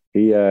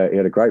he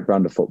had a great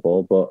brand of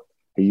football, but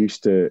he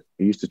used to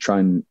try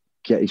and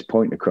get his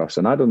point across.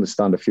 And I'd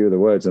understand a few of the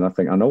words, and I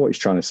think, I know what he's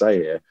trying to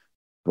say here.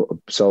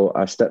 So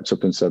I stepped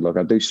up and said, look,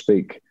 I do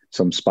speak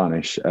some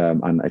Spanish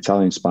and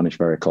Italian Spanish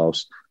very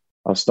close.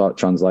 I'll start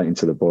translating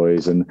to the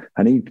boys. And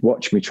he'd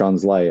watch me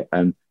translate,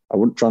 and I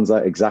wouldn't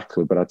translate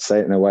exactly, but I'd say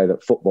it in a way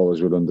that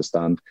footballers would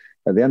understand.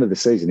 At the end of the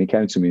season, he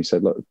came to me and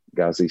said, look,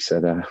 guys, he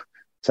said,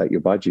 take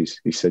your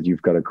badges. He said,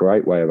 you've got a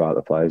great way about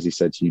the players. He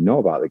said, you know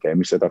about the game.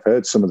 He said, I've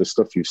heard some of the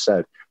stuff you've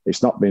said.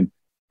 It's not been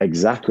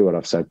exactly what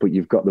I've said, but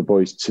you've got the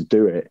boys to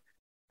do it.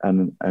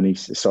 And he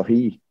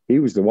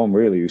was the one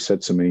really who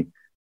said to me,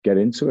 get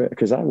into it.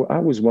 Because I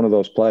was one of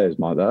those players,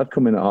 Mike, that I'd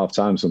come in at half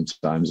time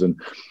sometimes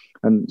and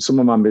some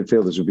of my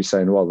midfielders would be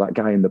saying, well, that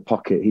guy in the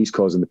pocket, he's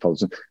causing the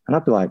problems. And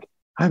I'd be like,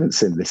 I haven't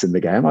seen this in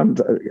the game. I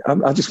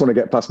just want to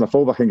get past my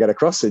fullback and get a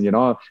cross in, you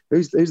know.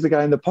 Who's the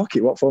guy in the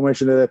pocket? What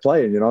formation are they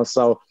playing, you know?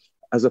 So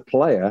as a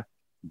player,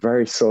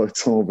 very sort of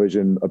tunnel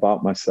vision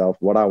about myself,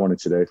 what I wanted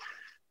to do.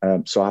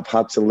 So I've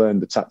had to learn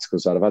the tactical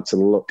side. I've had to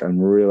look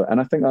and really,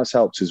 and I think that's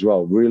helped as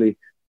well, really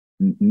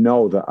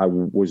know that I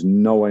was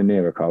nowhere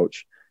near a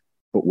coach,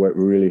 but worked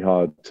really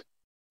hard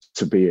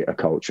to be a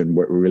coach and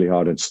worked really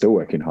hard and still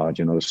working hard.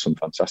 You know, there's some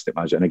fantastic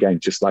managers. And again,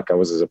 just like I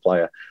was as a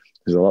player,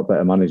 there's a lot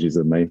better managers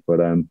than me,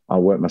 but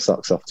I'll work my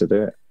socks off to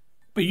do it.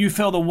 But you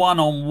feel the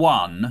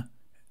one-on-one,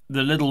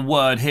 the little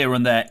word here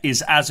and there,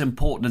 is as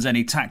important as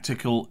any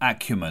tactical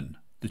acumen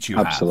that you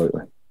have.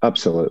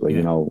 Absolutely.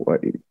 Yeah.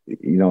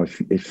 You know,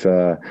 if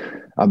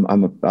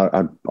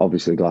I'm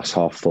obviously glass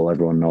half full.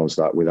 Everyone knows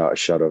that without a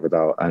shadow of a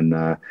doubt. And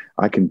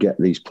I can get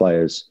these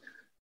players,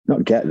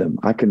 not get them.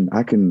 I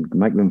can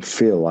make them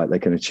feel like they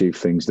can achieve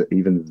things that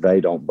even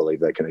they don't believe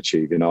they can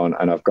achieve. You know,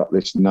 and I've got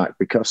this knack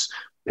because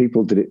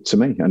people did it to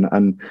me,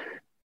 and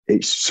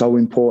it's so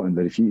important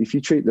that if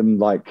you treat them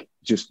like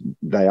just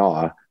they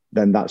are,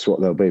 then that's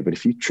what they'll be. But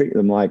if you treat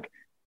them like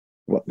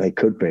what they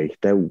could be.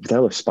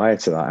 They'll aspire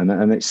to that,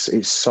 and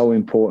it's so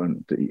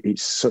important.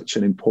 It's such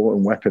an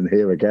important weapon.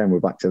 Here again, we're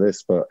back to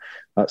this, but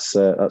that's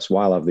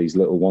why I have these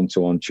little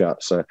one-to-one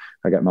chats.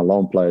 I get my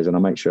loan players and I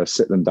make sure I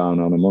sit them down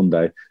on a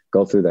Monday,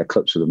 go through their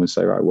clips with them, and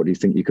say, right, what do you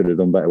think you could have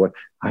done better? Well,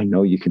 I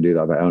know you can do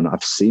that better, and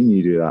I've seen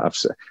you do that.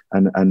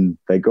 And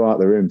they go out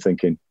the room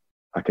thinking,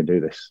 I can do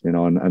this,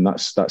 and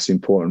that's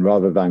important,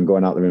 rather than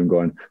going out the room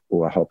going,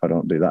 oh, I hope I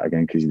don't do that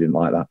again because you didn't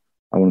like that.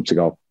 I want them to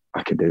go,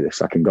 I can do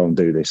this. I can go and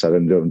do this. I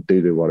don't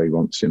do what he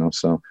wants,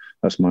 So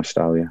that's my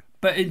style, yeah.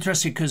 But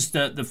interesting, because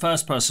the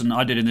first person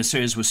I did in this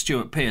series was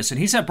Stuart Pearce, and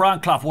he said Brian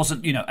Clough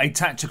wasn't, a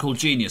tactical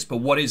genius, but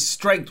what his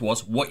strength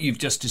was, what you've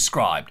just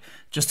described.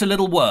 Just a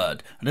little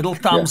word, a little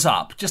thumbs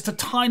up, just a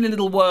tiny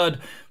little word.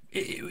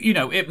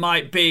 It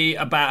might be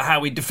about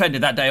how he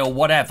defended that day or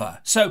whatever.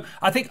 So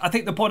I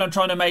think the point I'm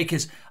trying to make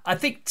is, I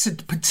think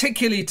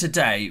particularly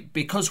today,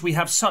 because we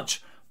have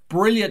such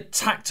brilliant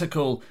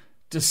tactical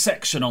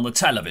dissection on the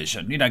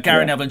television,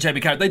 Gary Neville and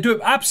Jamie Carragher, they do it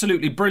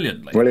absolutely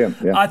brilliantly. Brilliant.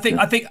 Yeah. I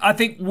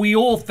think we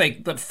all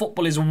think that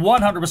football is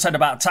 100%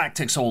 about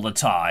tactics all the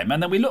time,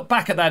 and then we look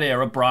back at that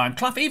era, Brian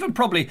Clough, even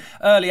probably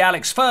early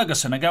Alex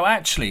Ferguson, and go,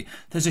 actually,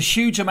 there's a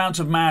huge amount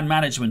of man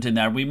management in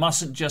there. We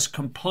mustn't just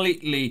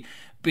completely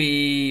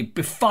be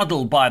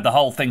befuddled by the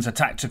whole thing's a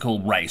tactical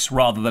race,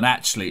 rather than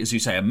actually, as you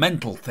say, a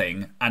mental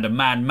thing and a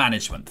man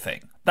management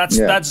thing. That's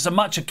as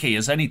much a key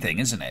as anything,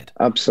 isn't it?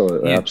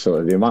 Absolutely,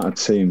 absolutely. The amount of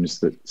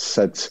teams that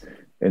said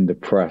in the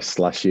press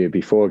last year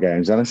before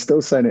games, and I'm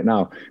still saying it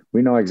now,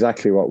 we know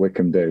exactly what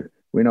Wycombe do.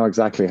 We know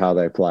exactly how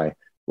they play.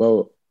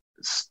 Well,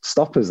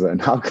 stop us then.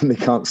 How come they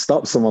can't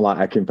stop someone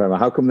like Akinfenwa?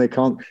 How come they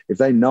can't, if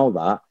they know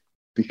that?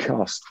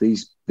 Because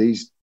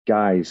these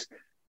guys,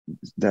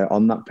 they're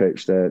on that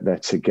pitch, they're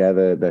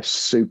together, they're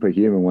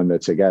superhuman when they're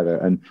together.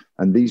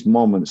 And these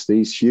moments,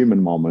 these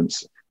human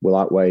moments, will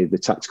outweigh the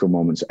tactical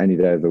moments any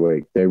day of the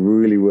week. They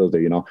really will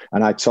do,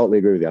 And I totally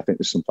agree with you. I think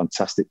there's some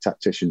fantastic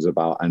tacticians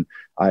about, and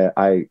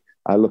I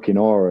look in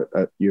awe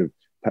at your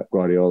Pep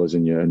Guardiolas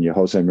and your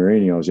Jose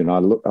Mourinho's.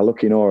 I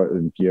look in awe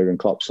at Jurgen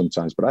Klopp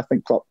sometimes, but I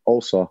think Klopp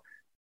also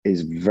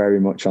is very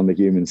much on the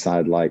human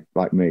side, like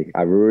me.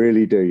 I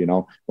really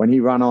do. When he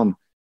ran on,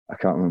 I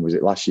can't remember, was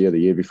it last year, the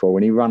year before,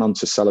 when he ran on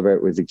to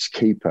celebrate with his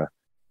keeper?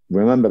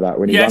 Remember that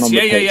when he ran on the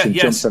pitch and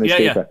jumped on his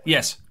keeper?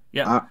 Yes.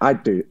 Yeah,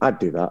 I'd do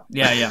that.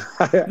 Yeah.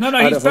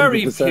 No, he's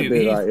very few.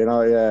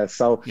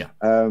 So,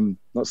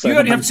 not saying you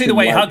only have to see the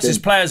way he hugs his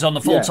players on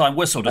the full-time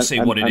whistle to see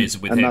what it is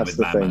with him. That's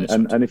the thing.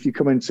 And if you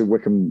come into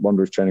Wycombe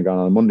Wanderers training ground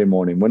on a Monday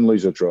morning, win,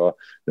 lose or draw,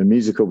 the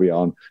music will be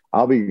on.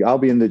 I'll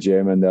be in the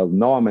gym, and they'll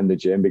know I'm in the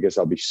gym because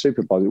I'll be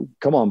super positive.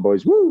 Come on,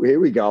 boys! Woo! Here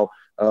we go.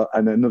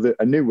 And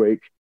a new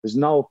week. There's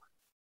no.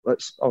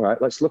 Let's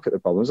look at the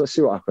problems. Let's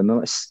see what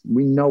happened.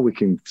 We know we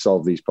can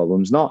solve these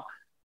problems. Not.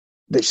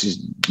 This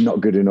is not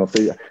good enough.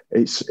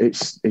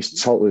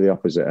 It's totally the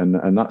opposite,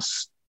 and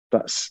that's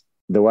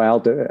the way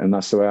I'll do it, and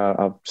that's the way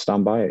I'll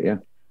stand by it. Yeah.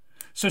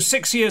 So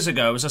 6 years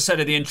ago, as I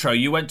said in the intro,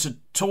 you went to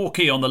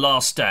Torquay on the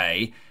last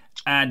day,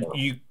 and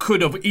you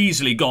could have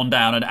easily gone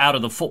down and out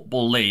of the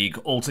Football League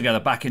altogether,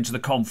 back into the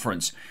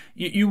conference.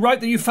 You wrote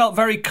that you felt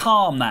very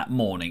calm that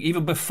morning,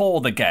 even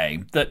before the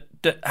game. That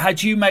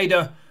had you made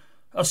a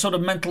sort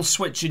of mental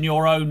switch in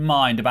your own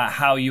mind about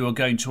how you were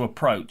going to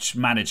approach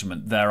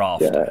management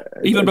thereafter,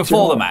 even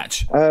before the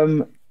match?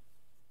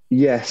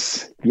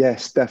 Yes,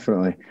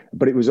 definitely.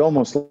 But it was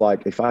almost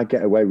like, if I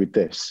get away with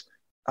this,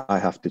 I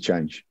have to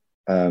change.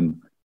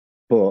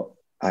 But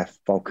I've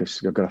got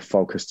to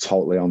focus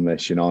totally on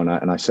this, and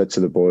I said to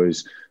the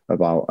boys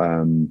about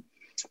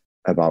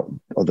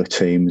other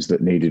teams that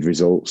needed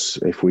results.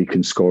 If we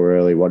can score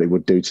early, what it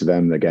would do to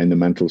them, again, the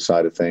mental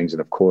side of things. And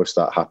of course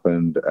that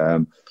happened.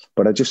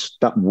 But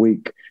that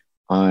week,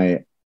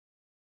 I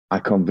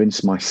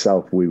convinced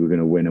myself we were going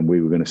to win and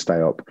we were going to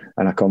stay up.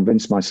 And I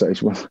convinced myself,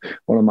 it's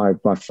one of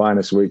my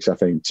finest weeks, I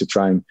think, to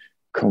try and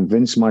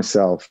convince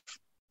myself,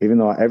 even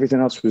though everything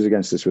else was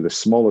against us. We're the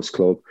smallest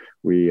club.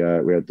 We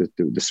had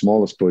the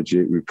smallest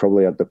budget. We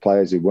probably had the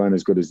players who weren't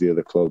as good as the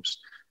other clubs.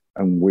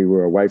 And we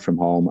were away from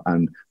home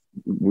and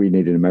we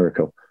needed a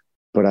miracle.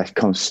 But I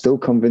can still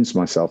convince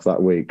myself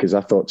that week, because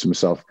I thought to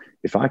myself,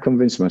 if I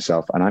convince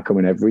myself and I come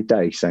in every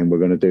day saying we're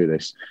going to do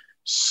this,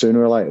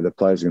 sooner or later the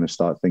players are going to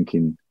start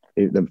thinking.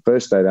 The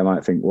first day they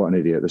might think, what an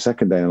idiot. The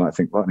second day they might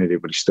think, what an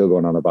idiot, but he's still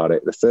going on about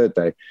it. The third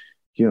day,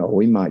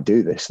 we might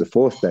do this. The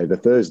fourth day, the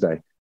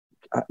Thursday,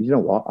 you know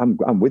what?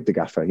 I'm with the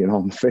gaffer.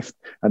 On the fifth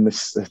and the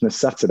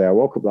Saturday, I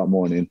woke up that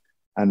morning,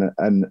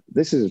 and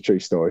this is a true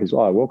story as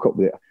well. I woke up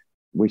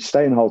we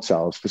stay in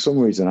hotels. For some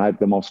reason, I had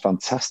the most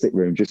fantastic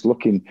room, just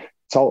looking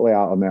totally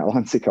out on the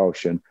Atlantic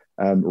Ocean,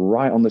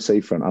 right on the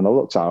seafront. And I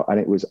looked out, and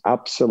it was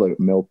absolute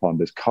mill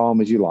pond, as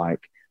calm as you like.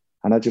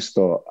 And I just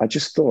thought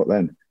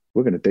then,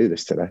 we're going to do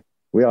this today.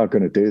 We are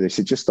going to do this.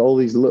 It's just all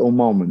these little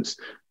moments.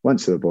 Went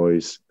to the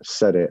boys,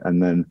 said it,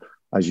 and then,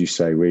 as you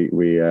say,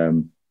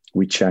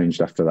 we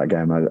changed after that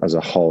game as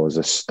a whole, as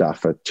a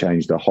staff. I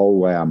changed the whole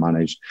way I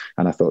managed,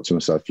 and I thought to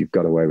myself, "You've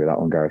got away with that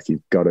one, Gareth.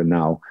 You've got to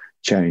now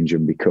change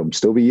and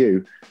still be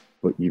you,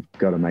 but you've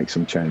got to make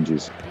some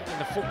changes. In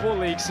the Football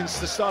League since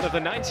the start of the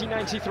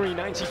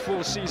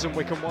 1993-94 season,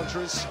 Wycombe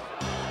Wanderers.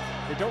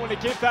 They don't want to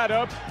give that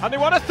up, and they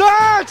want a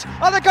third!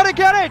 And they're going to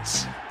get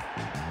it!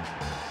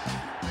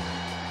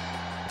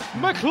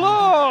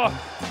 McClure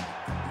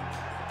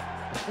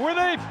with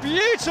a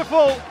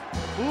beautiful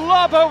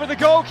lob over the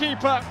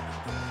goalkeeper.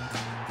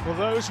 Well,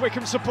 those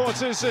Wycombe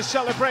supporters are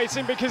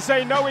celebrating because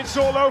they know it's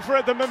all over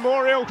at the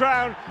Memorial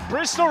Ground.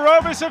 Bristol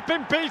Rovers have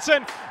been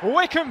beaten,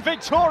 Wycombe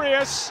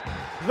victorious.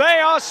 They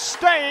are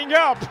staying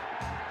up.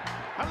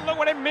 And look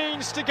what it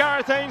means to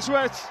Gareth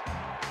Ainsworth.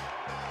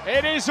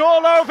 It is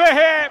all over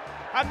here,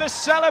 and the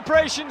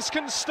celebrations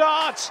can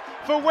start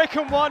for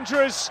Wycombe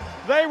Wanderers.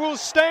 They will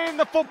stay in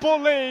the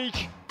Football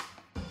League.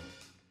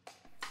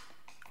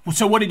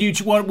 So what have you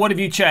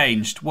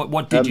changed?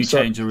 What did you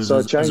change as a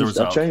result?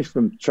 I changed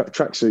from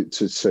tracksuit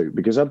to suit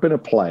because I've been a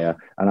player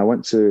and I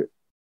went to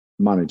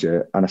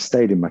manager and I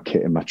stayed in my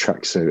kit in my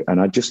tracksuit,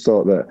 and I just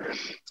thought that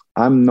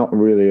I'm not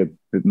really a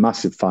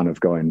massive fan of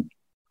going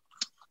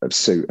of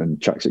suit and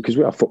tracksuit because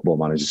we are football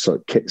managers,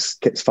 so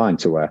kit's fine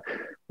to wear.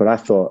 But I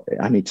thought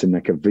I need to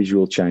make a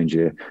visual change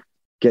here.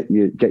 Get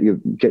your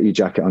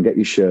jacket on, get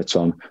your shirt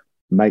on,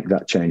 make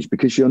that change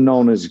because you're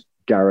known as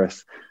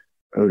Gareth,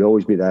 who would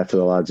always be there for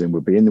the lads and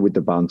would be in there with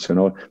the banter and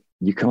all.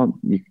 You've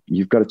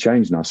got to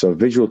change now. So a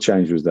visual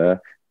change was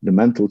there. The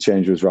mental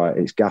change was right.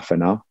 It's Gaffer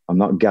now. I'm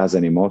not Gaz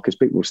anymore because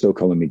people were still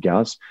calling me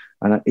Gaz.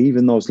 And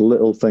even those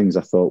little things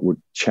I thought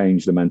would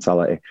change the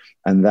mentality.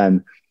 And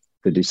then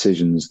the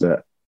decisions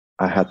that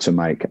I had to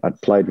make.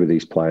 I'd played with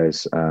these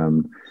players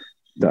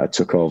that I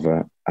took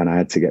over, and I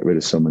had to get rid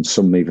of some. And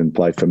some even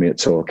played for me at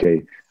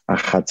Torquay. I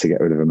had to get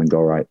rid of them and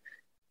go, right,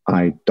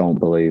 I don't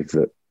believe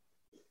that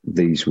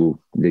these will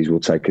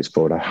take us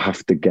forward. I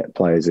have to get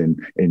players in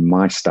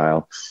my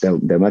style.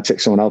 They might take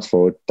someone else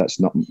forward. That's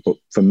not. But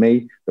for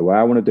me, the way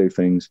I want to do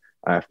things,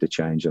 I have to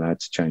change, and I had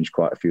to change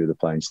quite a few of the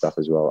playing staff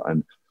as well.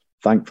 And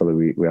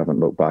thankfully, we haven't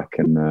looked back,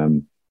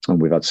 and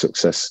we've had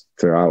success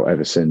throughout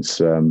ever since.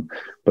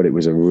 But it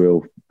was a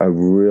real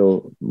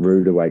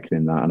rude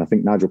awakening that, and I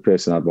think Nigel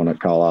Pearson had one at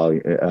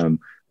Carlisle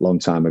long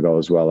time ago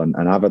as well, and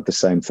I've had the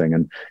same thing.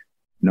 And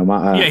no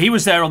matter, he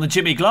was there on the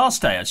Jimmy Glass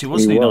day, actually,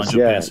 wasn't he? Nigel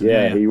Pearson?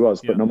 Yeah, he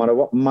was. But no matter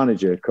what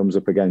manager comes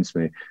up against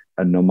me,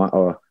 and no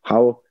matter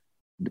how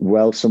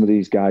well some of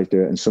these guys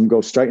do it, and some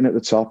go straight in at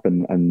the top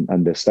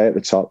and they stay at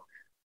the top,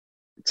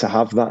 to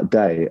have that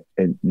day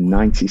in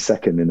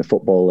 92nd in the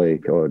Football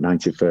League or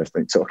 91st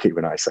in Torquay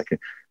with 92nd,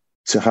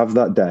 to have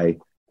that day,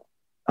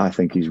 I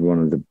think is one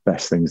of the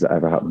best things that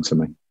ever happened to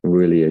me. It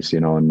really is,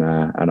 and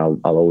I'll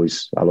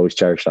always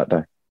cherish that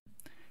day.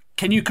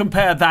 Can you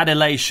compare that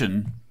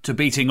elation to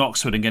beating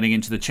Oxford and getting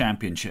into the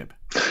Championship?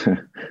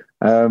 It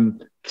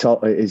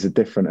is a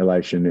different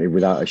elation,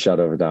 without a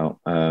shadow of a doubt.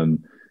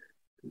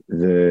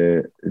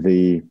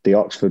 The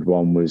Oxford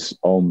one was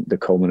on the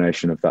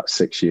culmination of that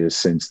 6 years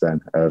since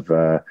then of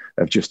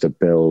just a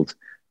build,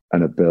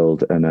 and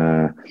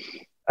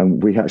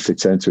we actually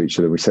turned to each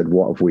other. We said,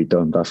 "What have we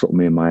done?" That's what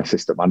me and my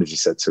assistant manager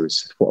said to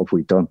us. "What have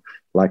we done?"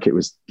 Like it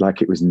was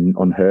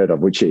unheard of,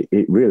 which it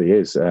really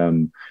is.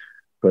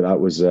 But that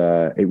was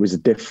it was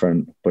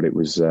different, but it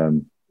was a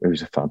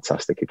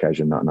fantastic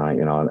occasion that night,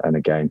 and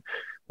again,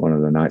 one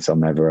of the nights I'll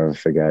never ever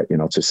forget,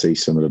 to see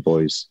some of the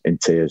boys in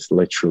tears,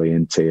 literally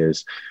in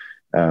tears,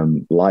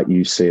 like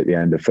you see at the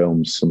end of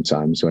films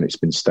sometimes when it's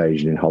been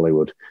staged in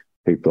Hollywood,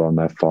 people on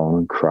their phone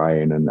and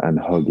crying and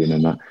hugging,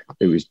 and that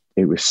it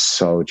was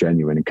so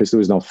genuine because there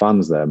was no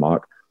fans there,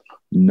 Mark.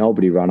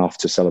 Nobody ran off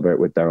to celebrate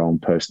with their own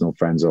personal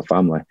friends or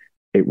family.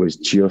 It was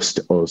just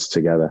us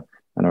together.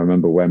 And I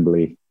remember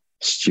Wembley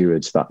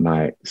stewards that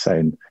night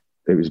saying,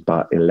 it was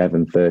about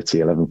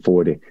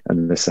 11:40,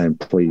 and they're saying,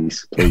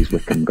 please, we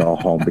can go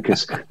home,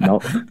 because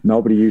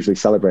nobody usually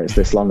celebrates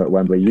this long at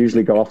Wembley.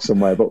 Usually go off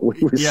somewhere, but we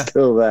were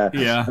still there,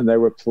 and they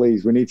were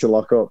pleased. We need to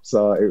lock up.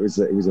 So it was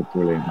a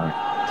brilliant night.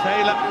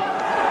 Taylor,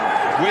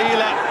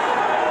 Wheeler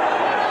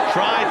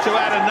tried to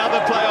add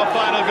another playoff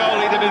final goal.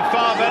 He'd have been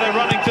far better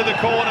running to the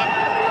corner,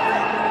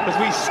 as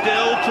we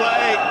still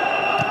play.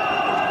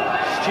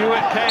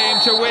 Stewart came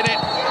to win it.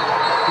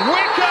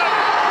 Wycombe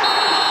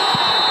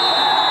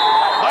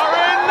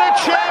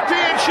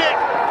Championship.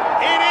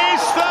 It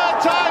is third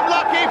time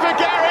lucky for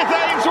Gareth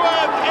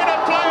Ainsworth in a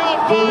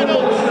playoff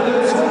final.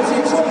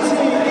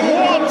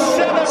 What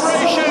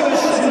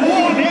celebrations,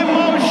 what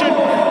emotion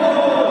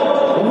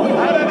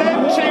at an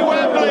empty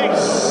Wembley.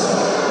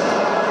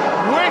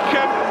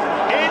 Wycombe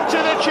into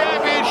the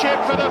championship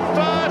for the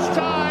first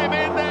time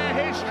in their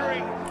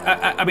history.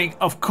 I mean,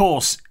 of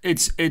course,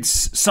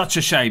 it's such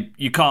a shame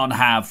you can't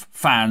have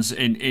fans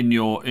in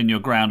your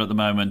ground at the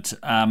moment.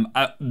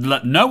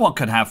 No one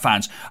can have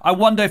fans. I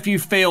wonder if you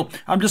feel.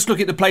 I'm just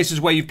looking at the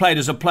places where you've played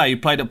as a player. You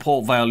played at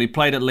Port Vale, you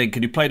played at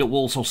Lincoln, you played at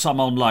Walsall,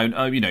 some on loan.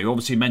 You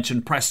obviously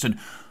mentioned Preston.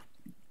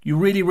 You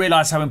really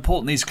realise how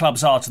important these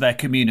clubs are to their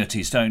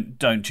communities,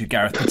 don't you,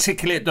 Gareth?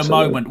 Particularly at the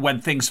moment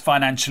when things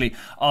financially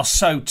are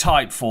so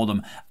tight for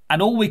them.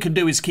 And all we can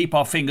do is keep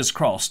our fingers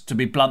crossed, to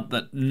be blunt,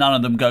 that none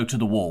of them go to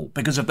the wall.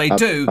 Because if they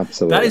do,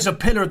 that is a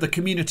pillar of the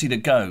community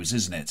that goes,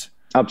 isn't it?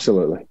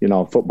 Absolutely. You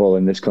know, football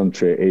in this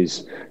country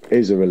is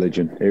a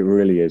religion. It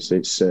really is.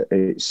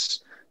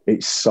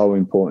 It's so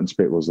important to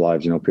people's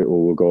lives. You know,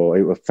 people will go,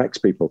 it affects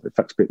people. It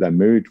affects their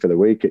mood for the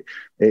week. It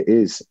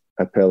is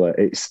a pillar.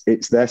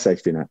 It's their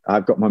safety net.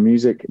 I've got my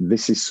music.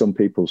 This is some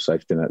people's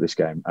safety net, this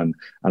game. And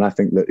I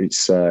think that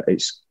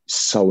it's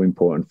so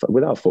important.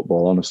 Without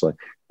football, honestly,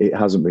 it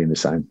hasn't been the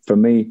same. For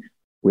me,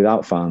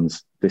 without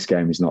fans, this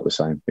game is not the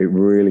same. It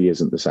really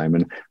isn't the same.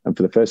 And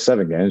for the first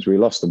 7 games, we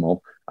lost them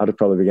all. I'd have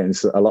probably been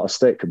getting a lot of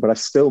stick, but I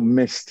still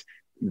missed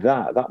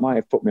that. That might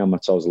have put me on my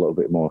toes a little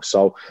bit more.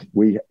 So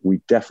we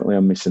definitely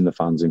are missing the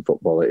fans in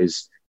football. It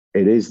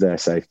is their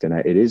safety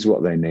net. It is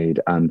what they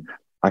need. And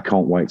I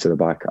can't wait till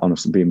they're back.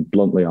 Honestly, being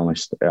bluntly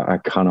honest, I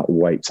cannot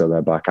wait till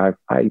they're back.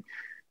 I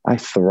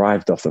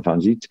thrived off the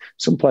fans.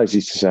 Some players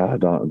used to say,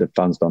 the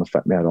fans don't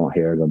affect me. I don't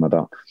hear them.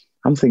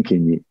 I'm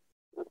thinking,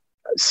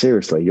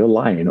 seriously, you're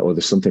lying, or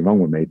there's something wrong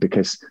with me,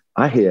 because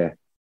I hear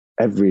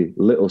every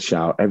little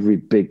shout, every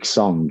big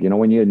song. You know,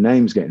 when your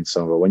name's getting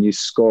sung, or when you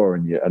score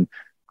and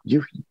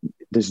you,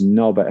 there's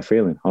no better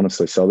feeling,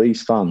 honestly. So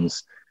these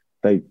fans,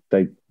 they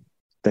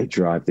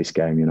drive this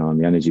game, you know, and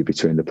the energy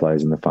between the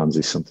players and the fans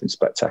is something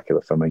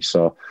spectacular for me.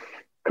 So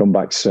come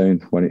back soon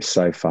when it's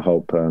safe. I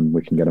hope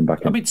we can get them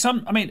back in.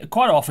 I mean,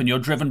 quite often you're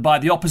driven by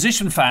the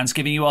opposition fans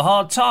giving you a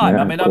hard time.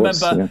 Yeah, I mean,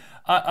 course, I remember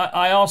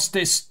I asked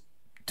this.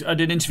 I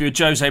did an interview with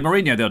Jose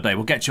Mourinho the other day.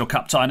 We'll get to your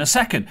cup tie in a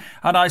second.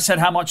 And I said,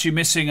 how much are you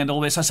missing and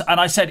all this? And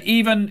I said,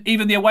 even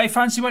the away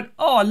fans, he went,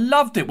 I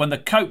loved it when the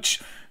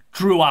coach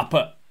drew up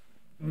at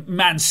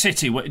Man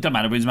City. It doesn't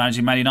matter if he's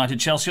managing Man United,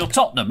 Chelsea or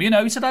Tottenham. You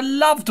know, he said, I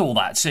loved all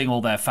that, seeing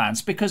all their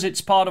fans, because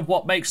it's part of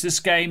what makes this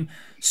game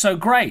so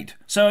great.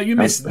 So you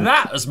miss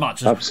that as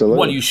much. Absolutely.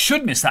 Well, you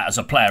should miss that as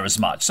a player as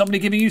much. Somebody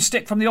giving you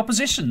stick from the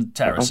opposition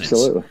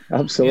terraces.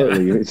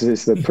 Absolutely. Yeah.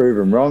 It's the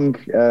proven wrong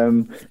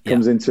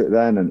comes into it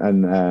then.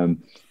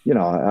 And you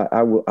know,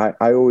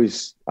 I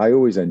always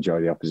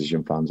enjoy the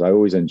opposition fans. I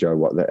always enjoy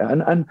what they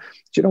and do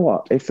you know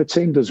what? If a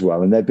team does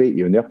well and they beat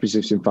you and the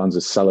opposition fans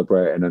are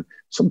celebrating, and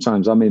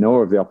sometimes I'm in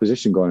awe of the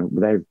opposition going,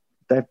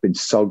 they've been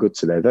so good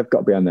today. They've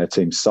got behind their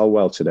team so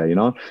well today, you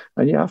know.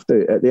 And you have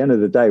to, at the end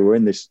of the day, we're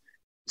in this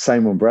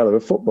same umbrella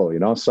of football, you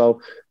know.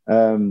 So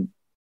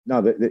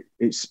it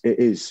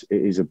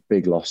is a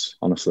big loss,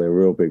 honestly, a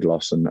real big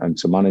loss. And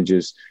to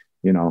managers,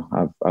 you know,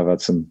 I've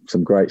had some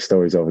great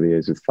stories over the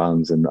years with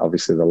fans, and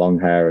obviously the long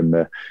hair and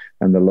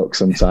the look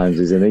sometimes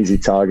is an easy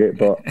target.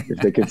 But if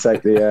they can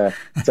take the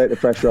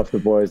pressure off the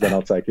boys, then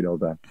I'll take it all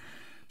day.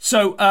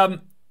 So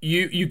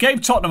you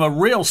gave Tottenham a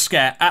real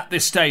scare at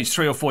this stage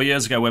 3 or 4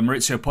 years ago when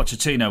Maurizio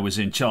Pochettino was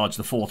in charge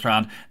the 4th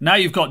round. Now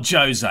you've got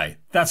Jose.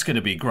 That's going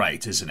to be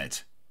great, isn't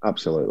it?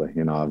 Absolutely.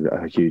 You know, I've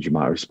got a huge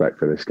amount of respect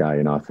for this guy.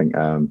 You know, I think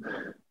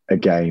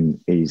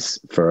again, he's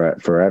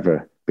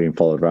forever being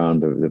followed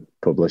around with the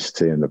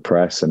publicity and the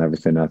press and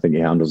everything. I think he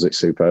handles it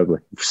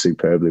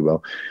superbly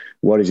well.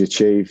 What he's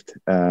achieved,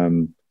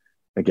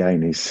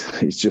 again,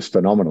 he's just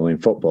phenomenal in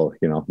football.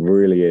 You know,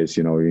 really is.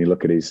 You know, when you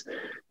look at his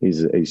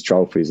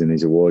trophies and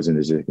his awards and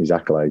his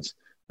accolades.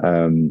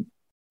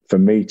 For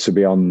me to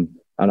be on,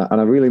 and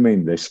I really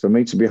mean this, for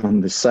me to be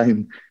on the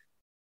same,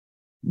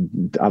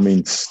 I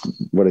mean,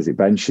 what is it,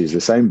 benches,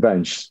 the same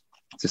bench,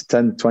 just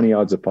 10, 20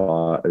 yards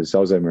apart as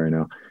Jose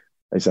Mourinho,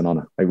 it's an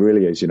honour. It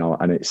really is, you know,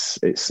 and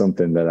it's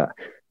something that,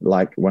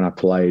 like when I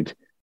played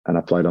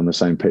on the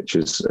same pitch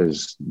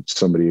as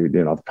somebody, you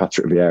know,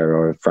 Patrick Vieira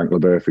or Frank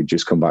Leboeuf who'd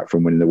just come back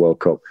from winning the World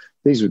Cup.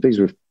 These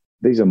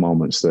are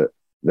moments that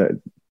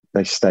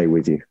they stay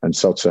with you. And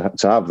so to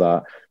have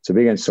that, to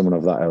be against someone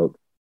of that ilk,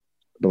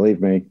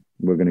 believe me,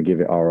 we're going to give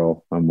it our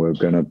all, and we're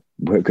going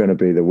to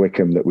be the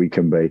Wickham that we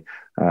can be.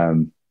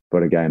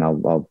 But again,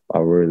 I'll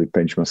really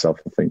pinch myself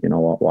and think, you know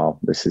what? Wow,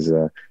 this is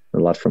the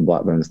lad from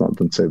Blackburn's not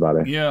done too bad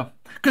here. Yeah,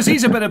 because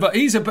he's a bit.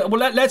 Well,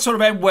 let's sort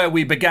of end where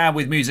we began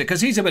with music,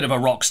 because he's a bit of a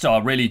rock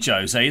star, really,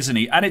 Jose, isn't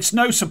he? And it's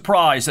no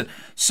surprise that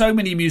so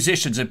many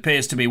musicians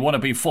appears to want to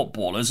be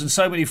footballers, and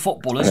so many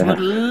footballers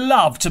would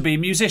love to be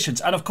musicians.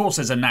 And of course,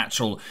 there's a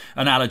natural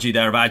analogy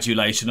there of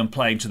adulation and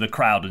playing to the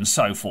crowd and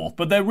so forth.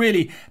 But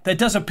there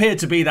does appear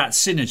to be that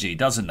synergy,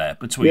 doesn't there,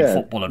 between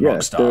football and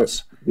rock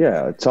stars?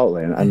 Yeah,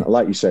 totally. And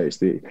like you say, it's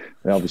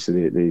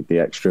obviously the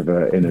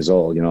extrovert in us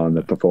all, you know, and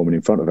the performing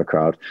in front of a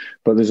crowd.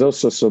 But there's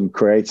also some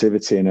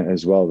creativity in it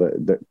as well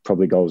that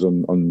probably goes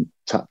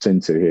untapped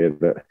into here.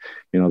 That,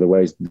 you know, the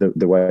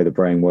way the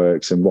brain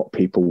works and what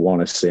people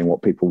want to see and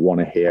what people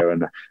want to hear,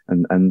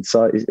 and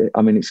so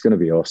I mean, it's going to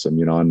be awesome,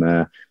 you know.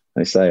 And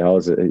they say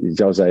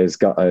Jose has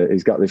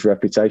got this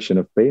reputation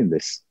of being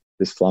this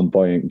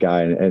flamboyant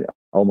guy, and it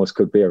almost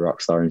could be a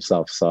rock star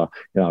himself. So,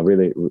 you know,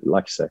 really,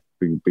 like I say,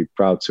 we'd be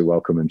proud to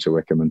welcome him to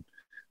Wickham, and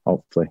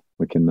hopefully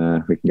we can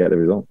get the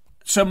result.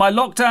 So my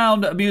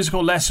lockdown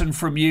musical lesson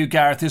from you,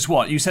 Gareth, is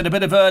what? You said a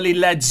bit of early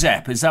Led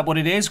Zepp. Is that what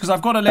it is? Because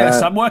I've got a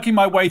list. I'm working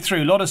my way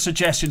through a lot of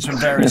suggestions from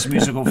various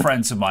musical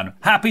friends of mine.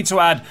 Happy to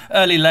add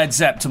early Led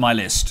Zepp to my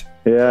list.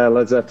 Yeah,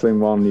 Led Zeppelin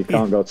 1. You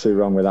can't go too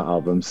wrong with that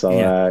album. So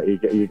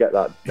you get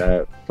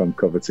that from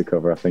cover to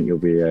cover. I think you'll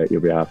be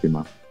a happy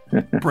man.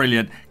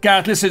 Brilliant.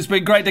 Gareth, listen, it's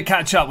been great to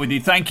catch up with you.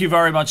 Thank you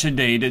very much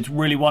indeed. It's a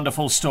really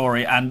wonderful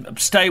story. And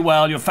stay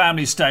well, your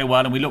family stay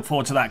well, and we look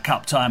forward to that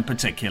cup tie in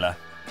particular.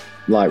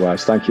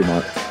 Likewise. Thank you,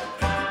 Mike.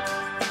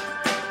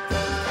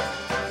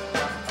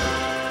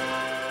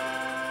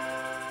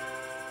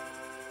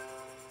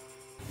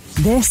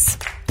 This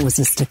was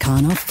a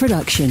Stakhanov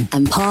production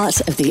and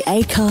part of the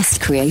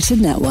Acast Creative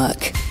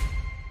Network.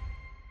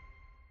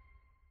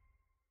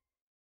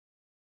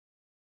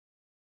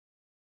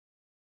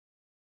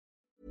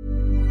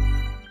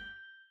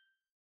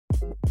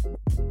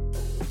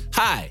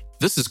 Hi,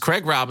 this is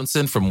Craig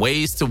Robinson from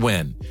Ways to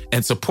Win,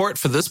 and support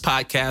for this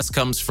podcast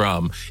comes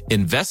from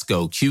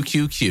Invesco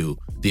QQQ,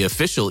 the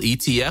official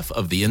ETF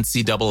of the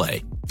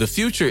NCAA. The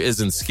future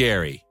isn't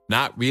scary.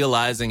 Not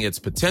realizing its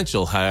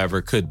potential,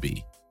 however, could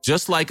be.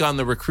 Just like on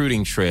the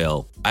recruiting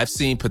trail, I've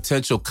seen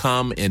potential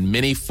come in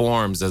many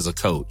forms as a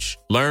coach.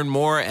 Learn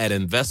more at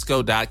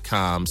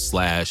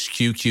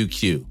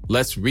Invesco.com/QQQ.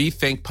 Let's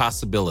rethink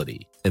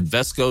possibility.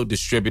 Invesco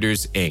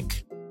Distributors,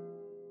 Inc.